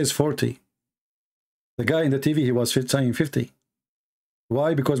 Here it says 40. The guy in the TV, he was saying 50.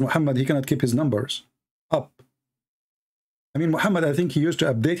 Why? Because Muhammad, he cannot keep his numbers up. I mean, Muhammad, I think he used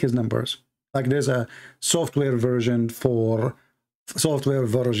to update his numbers. Like there's a software version 4, software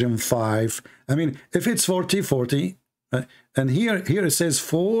version 5. I mean, if it's 40, and here it says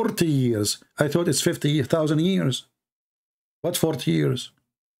 40 years. I thought it's 50,000 years. What's 40 years?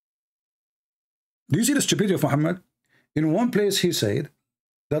 Do you see the stupidity of Muhammad? In one place he said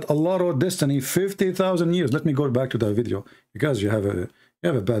that Allah wrote destiny 50,000 years. Let me go back to that video, because you have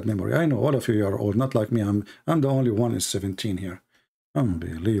a bad memory. I know all of you are old, not like me. I'm the only one is 17 here.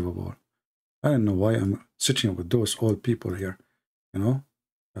 Unbelievable. I don't know why I'm sitting with those old people here. You know,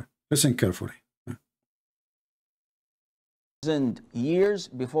 listen carefully. Years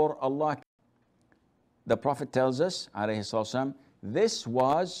before Allah, the Prophet tells us, alayhi salam, this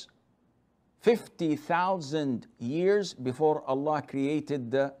was 50,000 years before Allah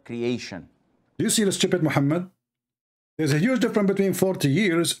created the creation. Do you see the stupid Muhammad? There's a huge difference between 40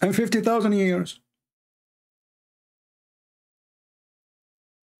 years and 50,000 years.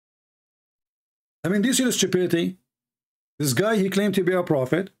 I mean, do you see the stupidity? This guy, he claimed to be a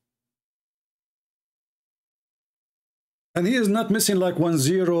prophet. And he is not missing like 1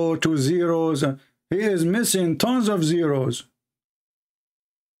 0, 2 zeros. He is missing tons of zeros.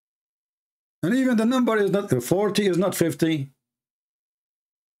 And even the number is not 40, is not 50.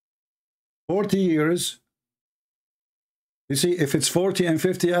 40 years. You see, if it's 40 and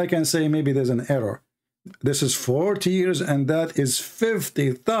 50, I can say maybe there's an error. This is 40 years, and that is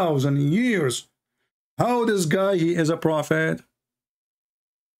 50,000 years. How this guy, he is a prophet?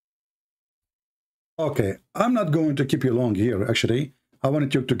 Okay, I'm not going to keep you long here. Actually, I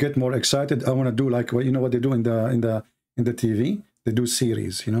wanted you to get more excited. I want to do like, you know what they do in the TV? They do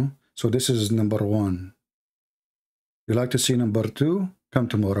series, you know. So this is number 1. You like to see number 2? Come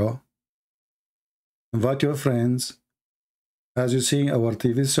tomorrow. Invite your friends. As you see, our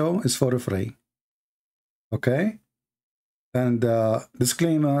TV show is for free. Okay? And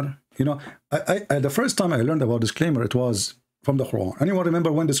disclaimer, you know, I the first time I learned about disclaimer, it was from the Quran. Anyone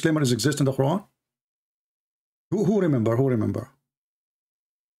remember when disclaimers exist in the Quran? Who remember? Who remember?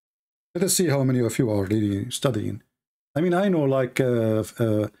 Let us see how many of you are really studying. I mean, I know like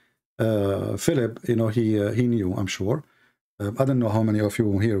Philip, you know, he knew, I'm sure. I don't know how many of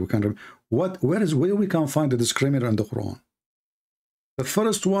you here we can remember. Where we can find the disclaimer in the Quran? The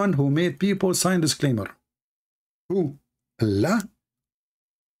first one who made people sign disclaimer. Who? Allah?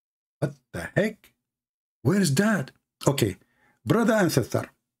 What the heck? Where is that? Okay, brother and sister.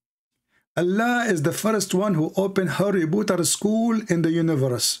 Allah is the first one who opened Harry Potter school in the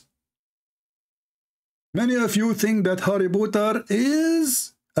universe. Many of you think that Harry Potter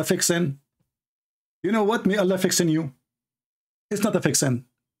is a fiction. You know what? May Allah fixing you. It's not a fiction.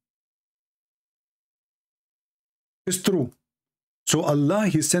 It's true. So Allah,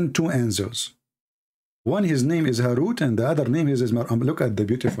 he sent two angels. One, his name is Harut, and the other name is look at the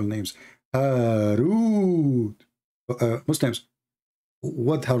beautiful names. Harut. Muslims,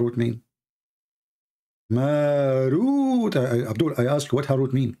 what Harut mean? Marut. Abdul, I ask you what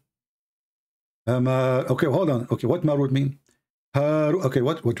Harut mean? Okay, hold on. Okay, what Marut mean? Okay,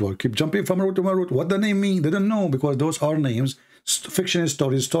 what keep jumping from Marut to Marut. What the name mean? They don't know, because those are names, fiction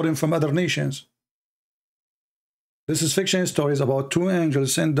stories stolen from other nations. This is fiction stories about two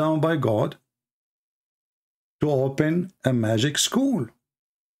angels sent down by God to open a magic school.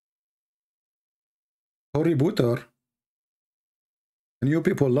 Harry Potter. And you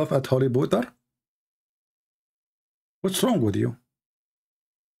people laugh at Harry Potter? What's wrong with you?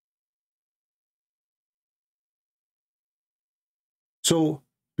 So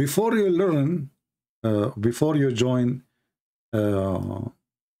before you learn, before you join the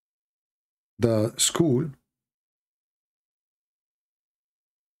school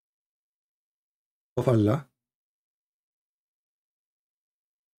of Allah,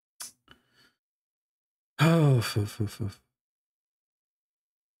 I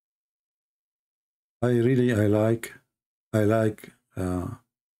like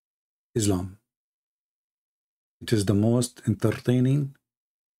Islam. It is the most entertaining,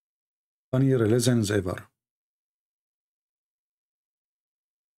 funny religions ever.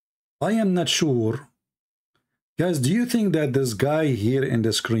 I am not sure. Guys, do you think that this guy here in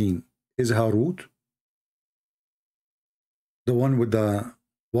the screen is Harut? The one with the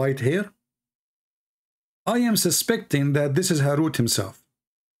white hair? I am suspecting that this is Harut himself.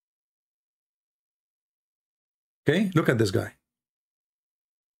 Okay, look at this guy.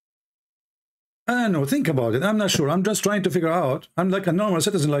 I don't know, think about it. I'm not sure. I'm just trying to figure out. I'm like a normal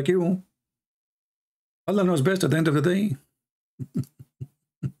citizen like you. Allah knows best at the end of the day.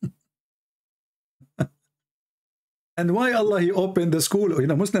 And why Allah, he opened the school? You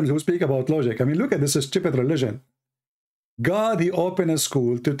know, Muslims who speak about logic. I mean, look at this stupid religion. God, he opened a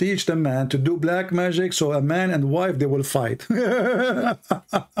school to teach the man to do black magic, so a man and wife, they will fight.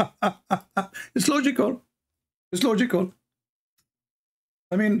 It's logical. It's logical.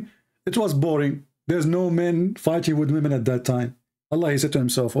 I mean, it was boring. There's no men fighting with women at that time. Allah, he said to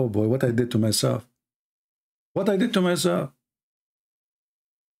himself, oh boy, what I did to myself. What I did to myself.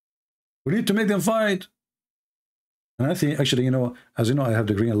 We need to make them fight. And I think, actually, you know, as you know, I have a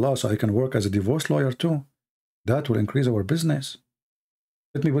degree in law, so I can work as a divorce lawyer too. That will increase our business.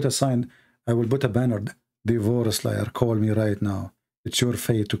 Let me put a sign. I will put a banner. Divorce lawyer, call me right now. It's your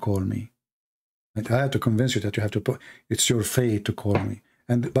fate to call me. And I have to convince you that you have to put, it's your fate to call me.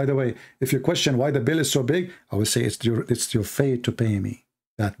 And by the way, if you question why the bill is so big, I will say it's your fate to pay me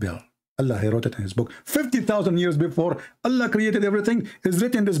that bill. Allah, he wrote it in his book. 50,000 years before Allah created everything, is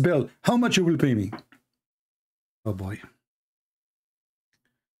written in this bill. How much you will pay me? Oh boy.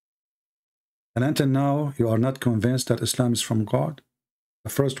 And until now, you are not convinced that Islam is from God? The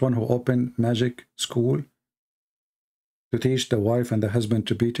first one who opened magic school to teach the wife and the husband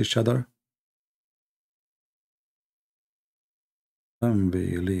to beat each other?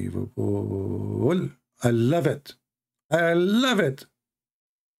 Unbelievable. I love it. I love it.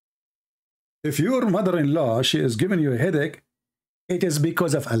 If your mother-in-law, she is giving you a headache, it is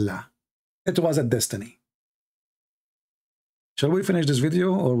because of Allah. It was a destiny. Shall we finish this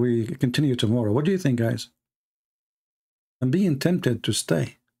video or we continue tomorrow? What do you think, guys? I'm being tempted to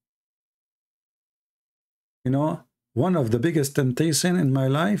stay. You know, one of the biggest temptations in my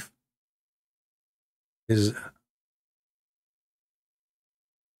life is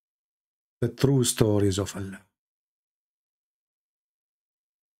the true stories of Allah.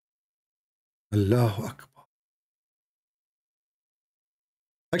 Allahu Akbar.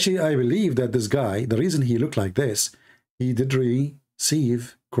 Actually, I believe that this guy, the reason he looked like this, he did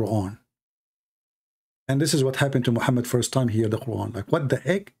receive Quran. And this is what happened to Muhammad first time he heard the Quran. Like, what the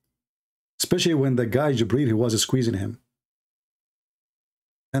heck? Especially when the guy, Jibreel, he was squeezing him.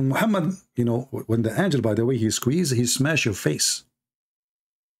 And Muhammad, you know, when the angel, by the way, he squeezed, he smashed your face.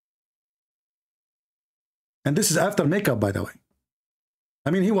 And this is after makeup, by the way.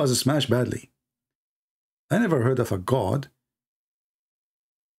 I mean, he was smashed badly. I never heard of a God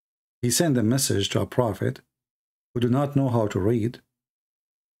He sent a message to a prophet who do not know how to read.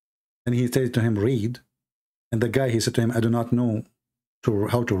 And he said to him, read. And the guy, he said to him, I do not know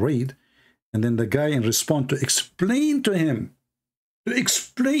how to read. And then the guy, in response, to explain to him,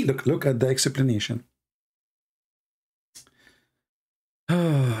 look at the explanation.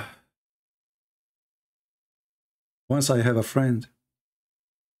 Once I have a friend.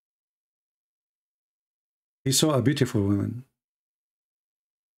 He saw a beautiful woman.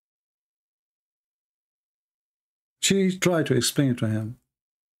 She tried to explain to him.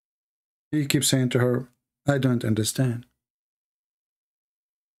 He keeps saying to her, I don't understand.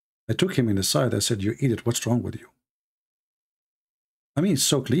 I took him in the side. I said, you idiot, what's wrong with you? I mean, it's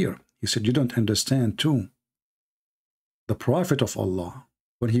so clear. He said, you don't understand too. The Prophet of Allah,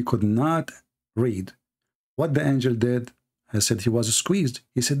 when he could not read, what the angel did, I said he was squeezed.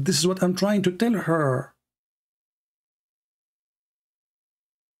 He said, this is what I'm trying to tell her.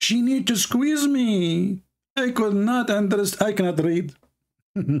 She need to squeeze me. I could not understand. I cannot read.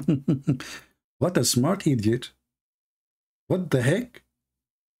 What a smart idiot. What the heck?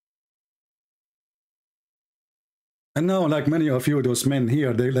 And now, like many of you, those men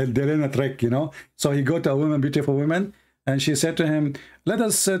here, they're in a trick, you know. So he go to a woman, beautiful woman, and she said to him, let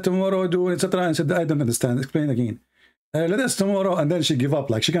us tomorrow do, etc. And said, I don't understand. Explain again. Let us tomorrow. And then she give up,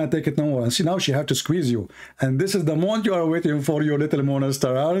 like she can't take it no more. And now she have to squeeze you. And this is the moment you are waiting for, your little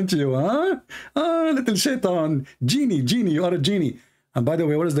monster, aren't you? Huh? Ah, little shaitan. Genie, you are a genie. And by the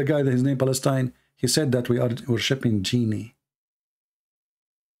way, what is the guy that his name Palestine? He said that we are worshipping genie.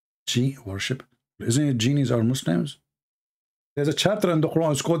 Worship. Isn't it genies are Muslims? There's a chapter in the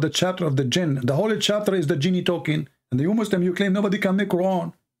Quran. It's called the chapter of the jinn. The whole chapter is the genie talking. And you Muslim, you claim nobody can make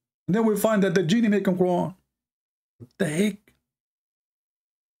Quran. And then we find that the genie making Quran. What the heck?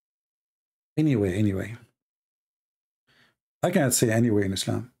 Anyway. I cannot say anyway in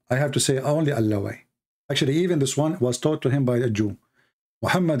Islam. I have to say only Allah way. Actually, even this one was taught to him by a Jew.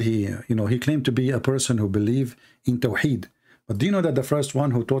 Muhammad, he claimed to be a person who believed in Tawheed. But do you know that the first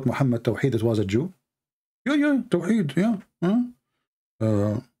one who taught Muhammad Tawheed, it was a Jew? Yeah, Tawheed, yeah.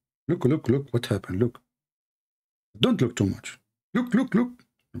 Huh? Look, what happened? Look. Don't look too much. Look.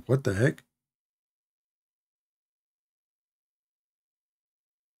 What the heck?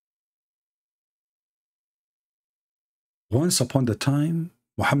 Once upon a time,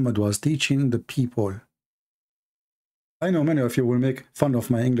 Muhammad was teaching the people. I know many of you will make fun of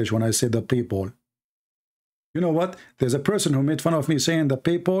my English when I say the people. You know what? There's a person who made fun of me saying the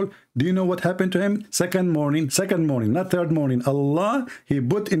people. Do you know what happened to him? Second morning, not third morning. Allah, he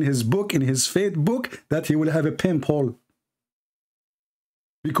put in his book, in his faith book, that he will have a pimple.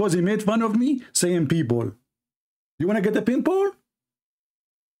 Because he made fun of me saying people. You want to get a pimple?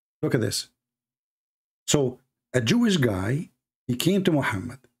 Look at this. So, a Jewish guy, he came to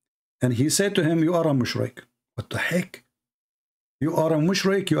Muhammad, and he said to him, you are a mushrik. What the heck? You are a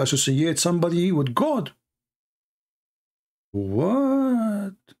mushrik, you associate somebody with God.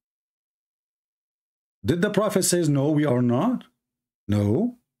 What? Did the Prophet says, no, we are not?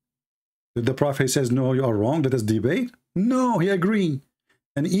 No. Did the Prophet says, no, you are wrong, let us debate? No, he agreed.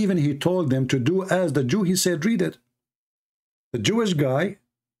 And even he told them to do as the Jew, he said, read it. The Jewish guy,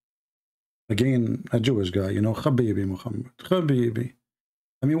 again, a Jewish guy, you know, Habibi Muhammad, Habibi.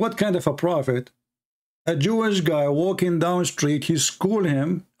 I mean, what kind of a prophet? A Jewish guy walking down street, he schooled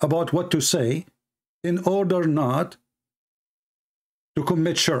him about what to say in order not to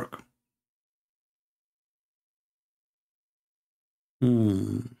commit shirk.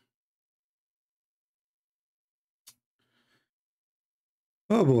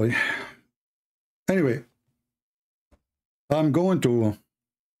 Oh boy. Anyway, I'm going to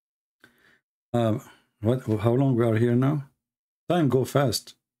how long we are here now? Time go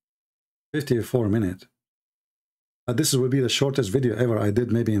fast. 54 minutes. This will be the shortest video ever I did,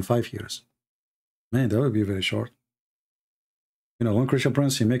 maybe in 5 years. Man, that would be very short. You know, when Christian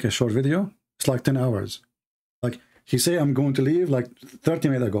Prince, he make a short video, it's like 10 hours. Like, he say, I'm going to leave like 30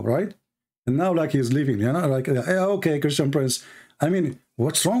 minutes ago, right? And now, like, he's leaving, you know? Like, hey, okay, Christian Prince. I mean,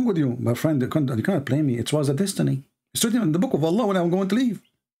 what's wrong with you, my friend? You cannot blame me. It was a destiny. It's written in the book of Allah when I'm going to leave.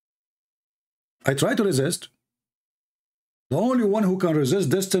 I try to resist. The only one who can resist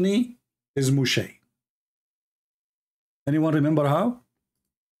destiny is Moshe. Anyone remember how?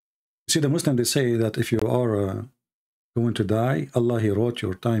 See, the Muslims, they say that if you are going to die, Allah, he wrote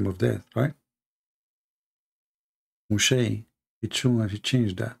your time of death, right? Moshe, he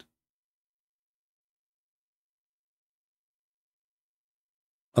changed that.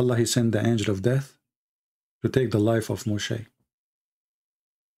 Allah, he sent the angel of death to take the life of Moshe.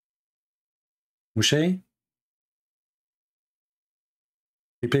 Moshe,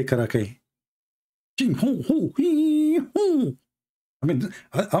 They play karate. I mean,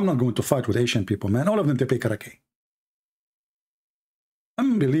 I'm not going to fight with Asian people, man. All of them, they play karate.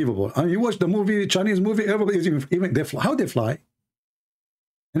 Unbelievable. I mean, you watch the movie, Chinese movie, everybody is even they fly. How they fly?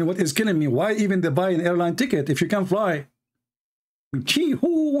 And what is killing me, why even they buy an airline ticket if you can't fly? And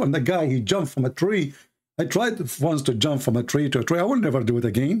the guy, he jumped from a tree. I tried once to jump from a tree to a tree. I will never do it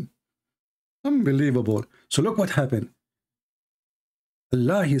again. Unbelievable. So look what happened.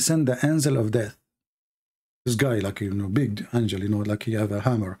 Allah, he sent the angel of death. This guy, like, you know, big angel, you know, like he have a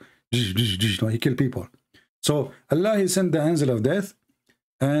hammer. You know, he kill people. So Allah, he sent the angel of death.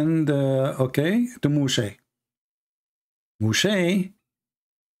 And, okay, to Moshe. Moshe,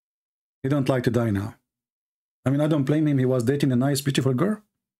 he don't like to die now. I mean, I don't blame him. He was dating a nice, beautiful girl.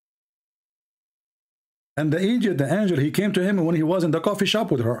 And the idiot, the angel, he came to him when he was in the coffee shop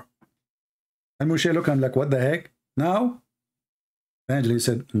with her. And Moshe looked at him like, what the heck? Now? The angel, he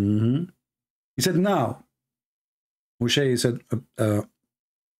said, He said, now. Moshe, he said, come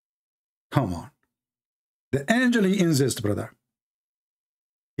on. The angel, he insists, brother.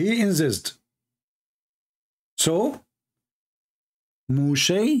 He insists. So,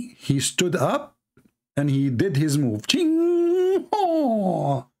 Moshe, he stood up and he did his move. Ching!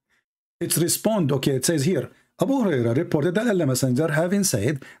 Oh! It's respond. Okay, it says here, Abu Hurairah reported that Allah Messenger having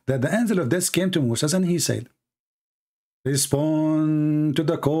said that the angel of death came to Moses and he said, respond to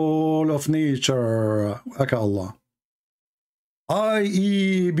the call of nature. Aka Allah.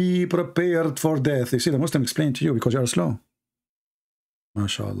 I.e. be prepared for death. You see, the Muslim explained to you because you are slow.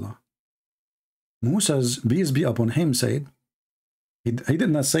 MashaAllah. Moses, peace be upon him, said, he did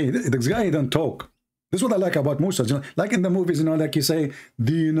not say, this guy didn't talk. This is what I like about Moses. You know, like in the movies, you know, like you say,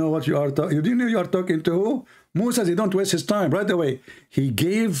 do you know what you are talking? Do you know you are talking to who? Moses, he don't waste his time right away. He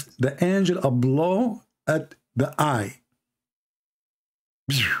gave the angel a blow at the eye.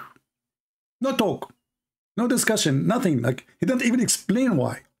 No talk, no discussion, nothing. Like he didn't even explain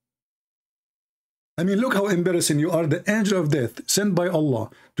why. I mean, look how embarrassing you are. The angel of death sent by Allah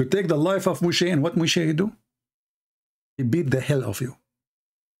to take the life of Moshe, and what Moshe do? He beat the hell of you.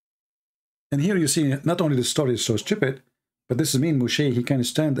 And here you see, not only the story is so stupid, but this means Moshe, he can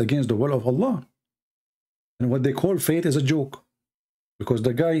stand against the will of Allah. And what they call fate is a joke. Because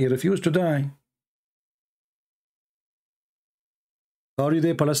the guy, he refused to die. Are you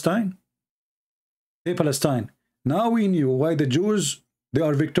there, Palestine? Hey, Palestine. Now we knew why the Jews, they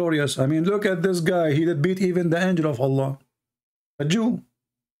are victorious. I mean, look at this guy. He did beat even the angel of Allah. A Jew.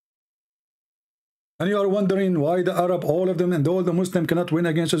 And you are wondering why the Arab, all of them, and all the Muslim cannot win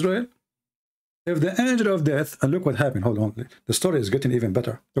against Israel? If the angel of death, and look what happened. Hold on. The story is getting even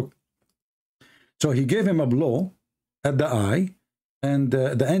better. Look. So he gave him a blow at the eye, and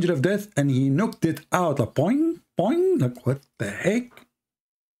the angel of death, and he knocked it out. Like, poing, poing. Like, what the heck?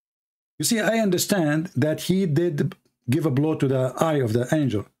 You see, I understand that he did give a blow to the eye of the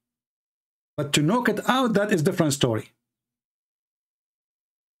angel. But to knock it out, that is a different story.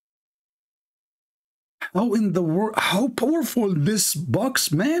 How in the world, how powerful this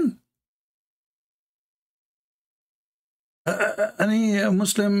box, man? Any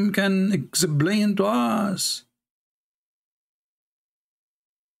Muslim can explain to us.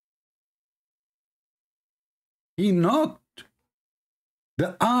 He knocked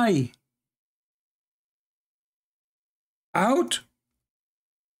the eye out.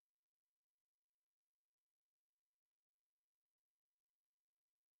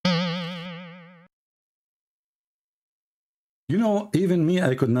 You know, even me,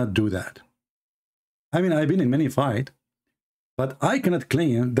 I could not do that. I mean, I've been in many fights, but I cannot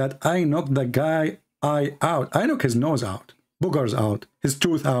claim that I knocked the guy eye out. I knocked his nose out, boogers out, his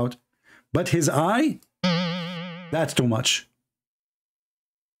tooth out, but his eye, that's too much.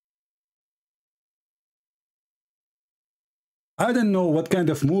 I don't know what kind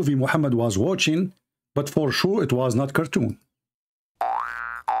of movie Muhammad was watching, but for sure it was not cartoon.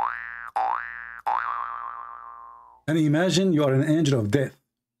 And imagine you are an angel of death,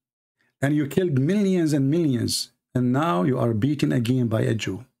 and you killed millions and millions, and now you are beaten again by a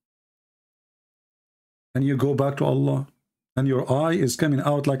Jew. And you go back to Allah, and your eye is coming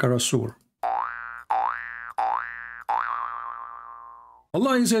out like a Rasul.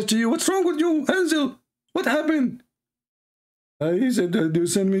 Allah, he says to you, what's wrong with you, angel? What happened? He said, you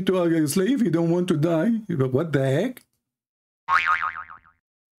send me to a slave, you don't want to die. You go, what the heck?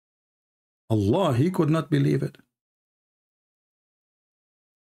 Allah, he could not believe it.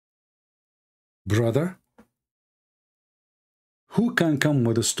 Brother, who can come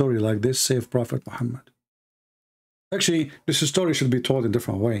with a story like this save Prophet Muhammad? Actually, this story should be told in a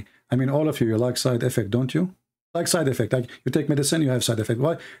different way. I mean, all of you like side effect, don't you? Like side effect. Like you take medicine, you have side effect.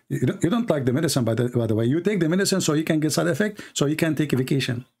 Why? You don't like the medicine, by the way. You take the medicine so you can get side effect, so you can take a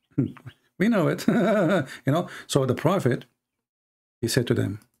vacation. We know it. You know. So the Prophet, he said to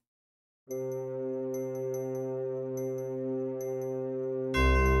them,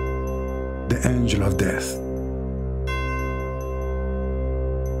 the angel of death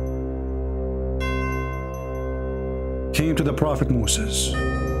came to the Prophet Moses,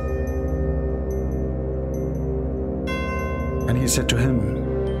 and he said to him,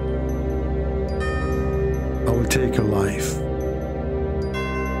 I will take your life.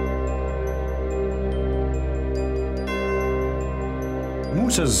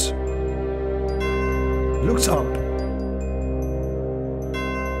 Moses looks up.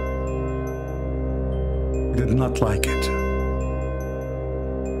 He did not like it.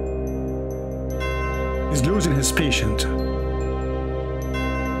 He's losing his patience.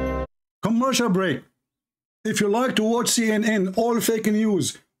 Commercial break. If you like to watch CNN, all fake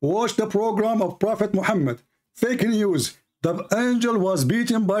news, watch the program of Prophet Muhammad. Fake news. The angel was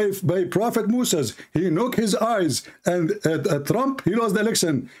beaten by Prophet Moses. He knocked his eyes, and Trump, he lost the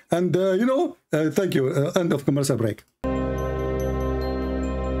election. And you know, thank you. End of commercial break. What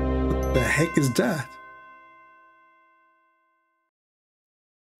the heck is that?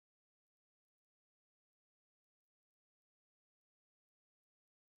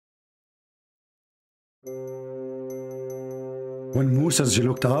 When Moses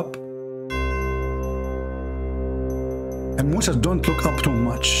looked up, and Moses don't look up too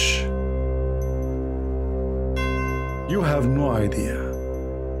much. You have no idea.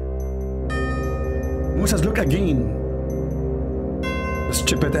 Moses look again. The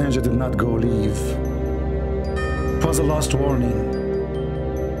stupid angel did not go leave. It was the last warning.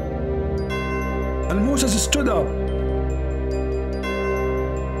 And Moses stood up.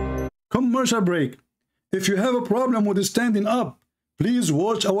 Commercial break. If you have a problem with standing up, please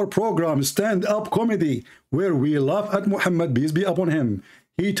watch our program, Stand Up Comedy, where we laugh at Muhammad, peace be upon him.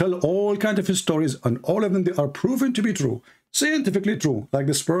 He tells all kinds of his stories, and all of them, they are proven to be true, scientifically true, like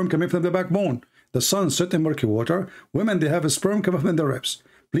the sperm coming from the backbone. The sun set in murky water. Women, they have a sperm coming from their ribs.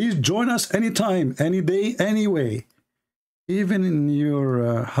 Please join us anytime, any day, any way, even in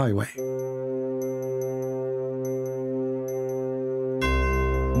your highway.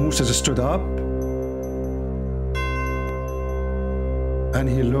 Moses stood up, and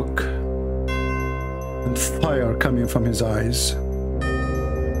he looked, and fire coming from his eyes.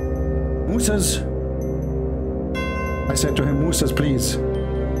 Moses, I said to him, Moses, please.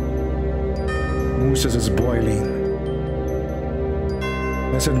 Moses is boiling.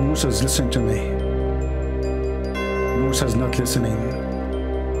 I said, Moses, listen to me. Moses not listening.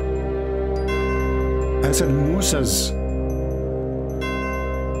 I said, Moses,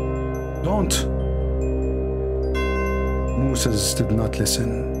 don't. Moses did not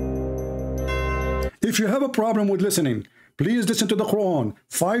listen. If you have a problem with listening, please listen to the Quran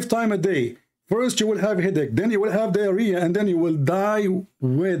 5 times a day. First you will have a headache, then you will have diarrhea, and then you will die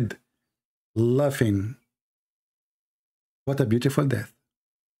with laughing. What a beautiful death.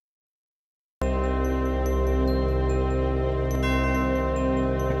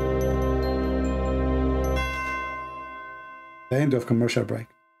 The end of commercial break.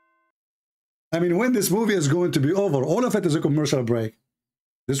 I mean, when this movie is going to be over, all of it is a commercial break.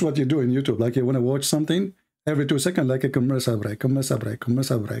 This is what you do in YouTube. Like you want to watch something, every 2 seconds, like a commercial break, commercial break,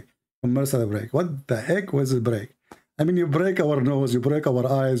 commercial break, commercial break. What the heck was the break? I mean, you break our nose, you break our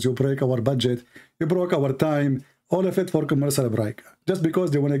eyes, you break our budget, you broke our time, all of it for commercial break. Just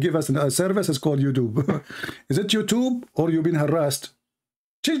because they want to give us a service, it's called YouTube. Is it YouTube or you've been harassed?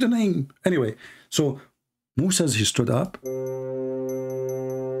 Change the name. Anyway, so Moses, he stood up.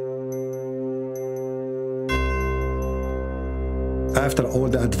 After all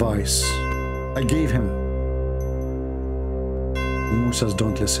the advice I gave him, Moses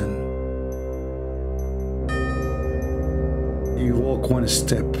don't listen. He walked 1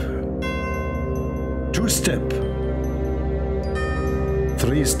 step, 2 steps,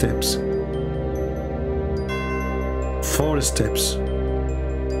 3 steps, 4 steps,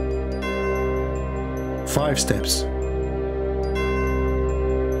 5 steps,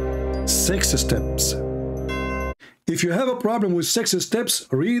 6 steps. If you have a problem with 6 steps,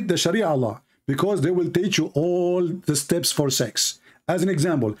 read the Sharia law, because they will teach you all the steps for sex. As an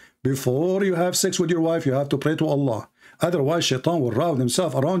example, before you have sex with your wife, you have to pray to Allah. Otherwise, Shaitan will wrap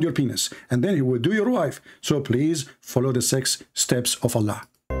himself around your penis, and then he will do your wife. So please follow the 6 steps of Allah.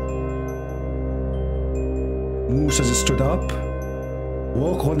 Moses stood up,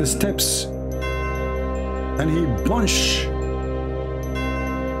 walked all the steps, and he punched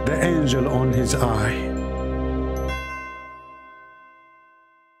the angel on his eye.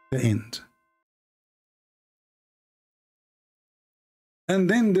 The end. And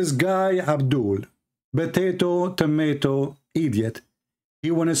then this guy, Abdul, potato, tomato, idiot,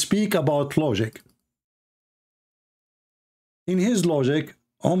 he want to speak about logic. In his logic,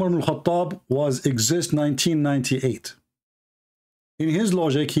 Umar ibn al-Khattab was exist 1998. In his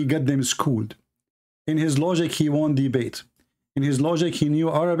logic, he got them schooled. In his logic, he won debate. In his logic, he knew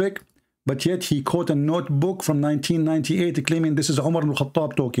Arabic, but yet he quote a notebook from 1998 claiming this is Umar ibn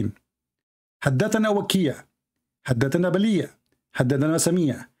al-Khattab talking. حدثنا وكيع حدثنا بلية حدثنا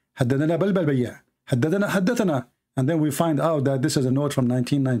سمية حدثنا بلبلبية حدثنا. And then we find out that this is a note from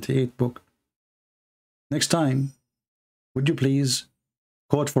 1998 book. Next time, would you please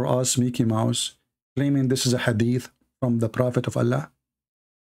quote for us Mickey Mouse claiming this is a hadith from the Prophet of Allah?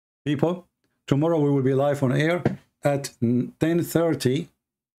 People, tomorrow we will be live on air at 10:30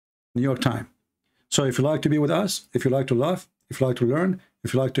 New York time. So if you like to be with us, if you like to laugh, if you like to learn,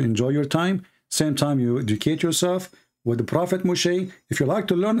 if you like to enjoy your time, same time you educate yourself with the Prophet Moshe. If you like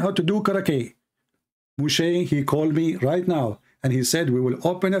to learn how to do karate, Moshe, he called me right now and he said we will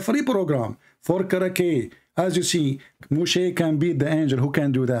open a free program for karate. As you see, Moshe can beat the angel. Who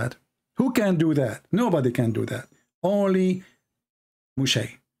can do that? Who can do that? Nobody can do that. Only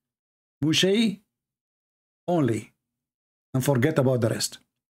Moshe. Moshe only. And forget about the rest.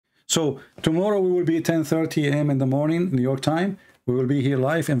 So tomorrow we will be 10:30 a.m. in the morning, New York time. We will be here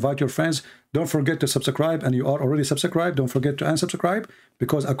live. Invite your friends. Don't forget to subscribe. And you are already subscribed. Don't forget to unsubscribe,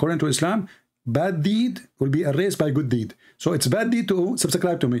 because according to Islam, bad deed will be erased by good deed. So it's bad deed to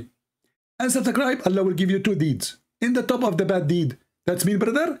subscribe to me. Unsubscribe, Allah will give you 2 deeds. In the top of the bad deed. That's mean,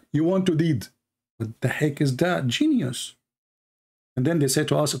 brother, you want 2 deeds. What the heck is that? Genius. And then they say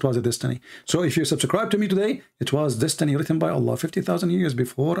to us, it was a destiny. So if you subscribe to me today, it was destiny written by Allah 50,000 years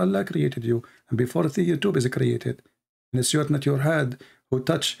before Allah created you and before the YouTube is created. And it's not your head who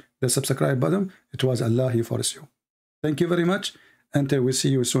touched the subscribe button. It was Allah who forced you. Thank you very much. Until we see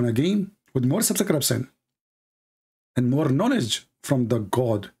you soon again with more subscription and more knowledge from the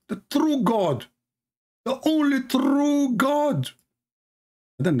God, the true God, the only true God.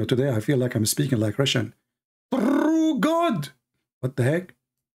 I don't know, today I feel like I'm speaking like Russian. True God. What the heck?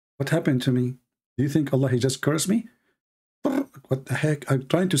 What happened to me? Do you think Allah, he just cursed me? What the heck? I'm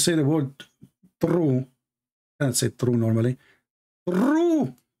trying to say the word true. I can't say true normally.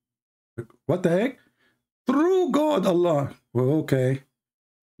 True. What the heck? True God, Allah. Well, okay.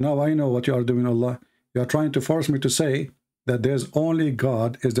 Now I know what you are doing, Allah. You are trying to force me to say that there's only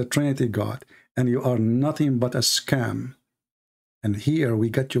God, is the Trinity God, and you are nothing but a scam. And here we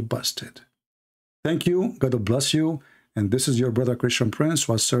got you busted. Thank you. God bless you. And this is your brother Christian Prince,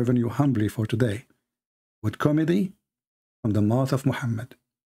 was serving you humbly for today with comedy from the mouth of Muhammad.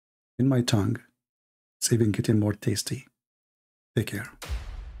 In my tongue, it's even getting more tasty. Take care.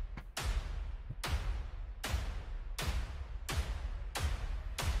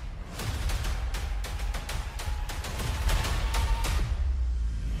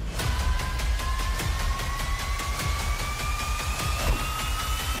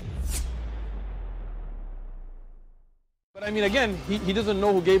 But I mean, again, he doesn't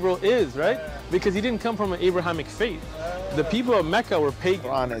know who Gabriel is, right? Because he didn't come from an Abrahamic faith. The people of Mecca were pagan.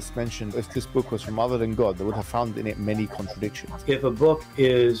 Quran is mentioned, if this book was from other than God, they would have found in it many contradictions. If a book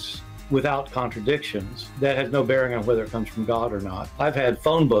is without contradictions, that has no bearing on whether it comes from God or not. I've had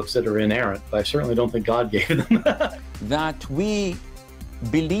phone books that are inerrant, but I certainly don't think God gave them. That we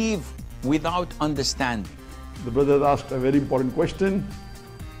believe without understanding. The brother asked a very important question,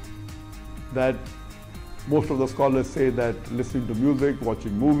 that most of the scholars say that listening to music,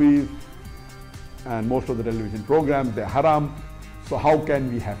 watching movies, and most of the television programs, they're haram. So how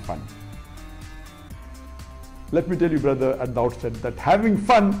can we have fun? Let me tell you, brother, at the outset, that having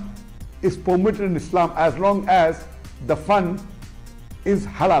fun is permitted in Islam as long as the fun is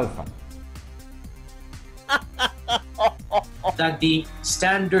halal fun. That the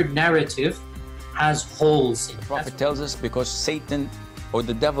standard narrative has holes in it. The Prophet tells us because Satan or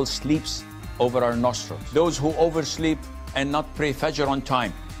the devil sleeps over our nostrils. Those who oversleep and not pray Fajr on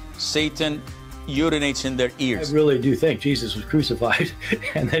time, Satan urinates in their ears. I really do think Jesus was crucified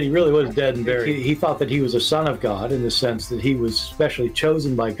and that he really was dead and buried. He thought that he was a son of God in the sense that he was specially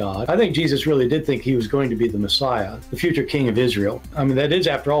chosen by God. I think Jesus really did think he was going to be the Messiah, the future king of Israel. I mean, that is,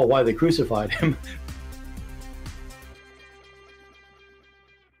 after all, why they crucified him.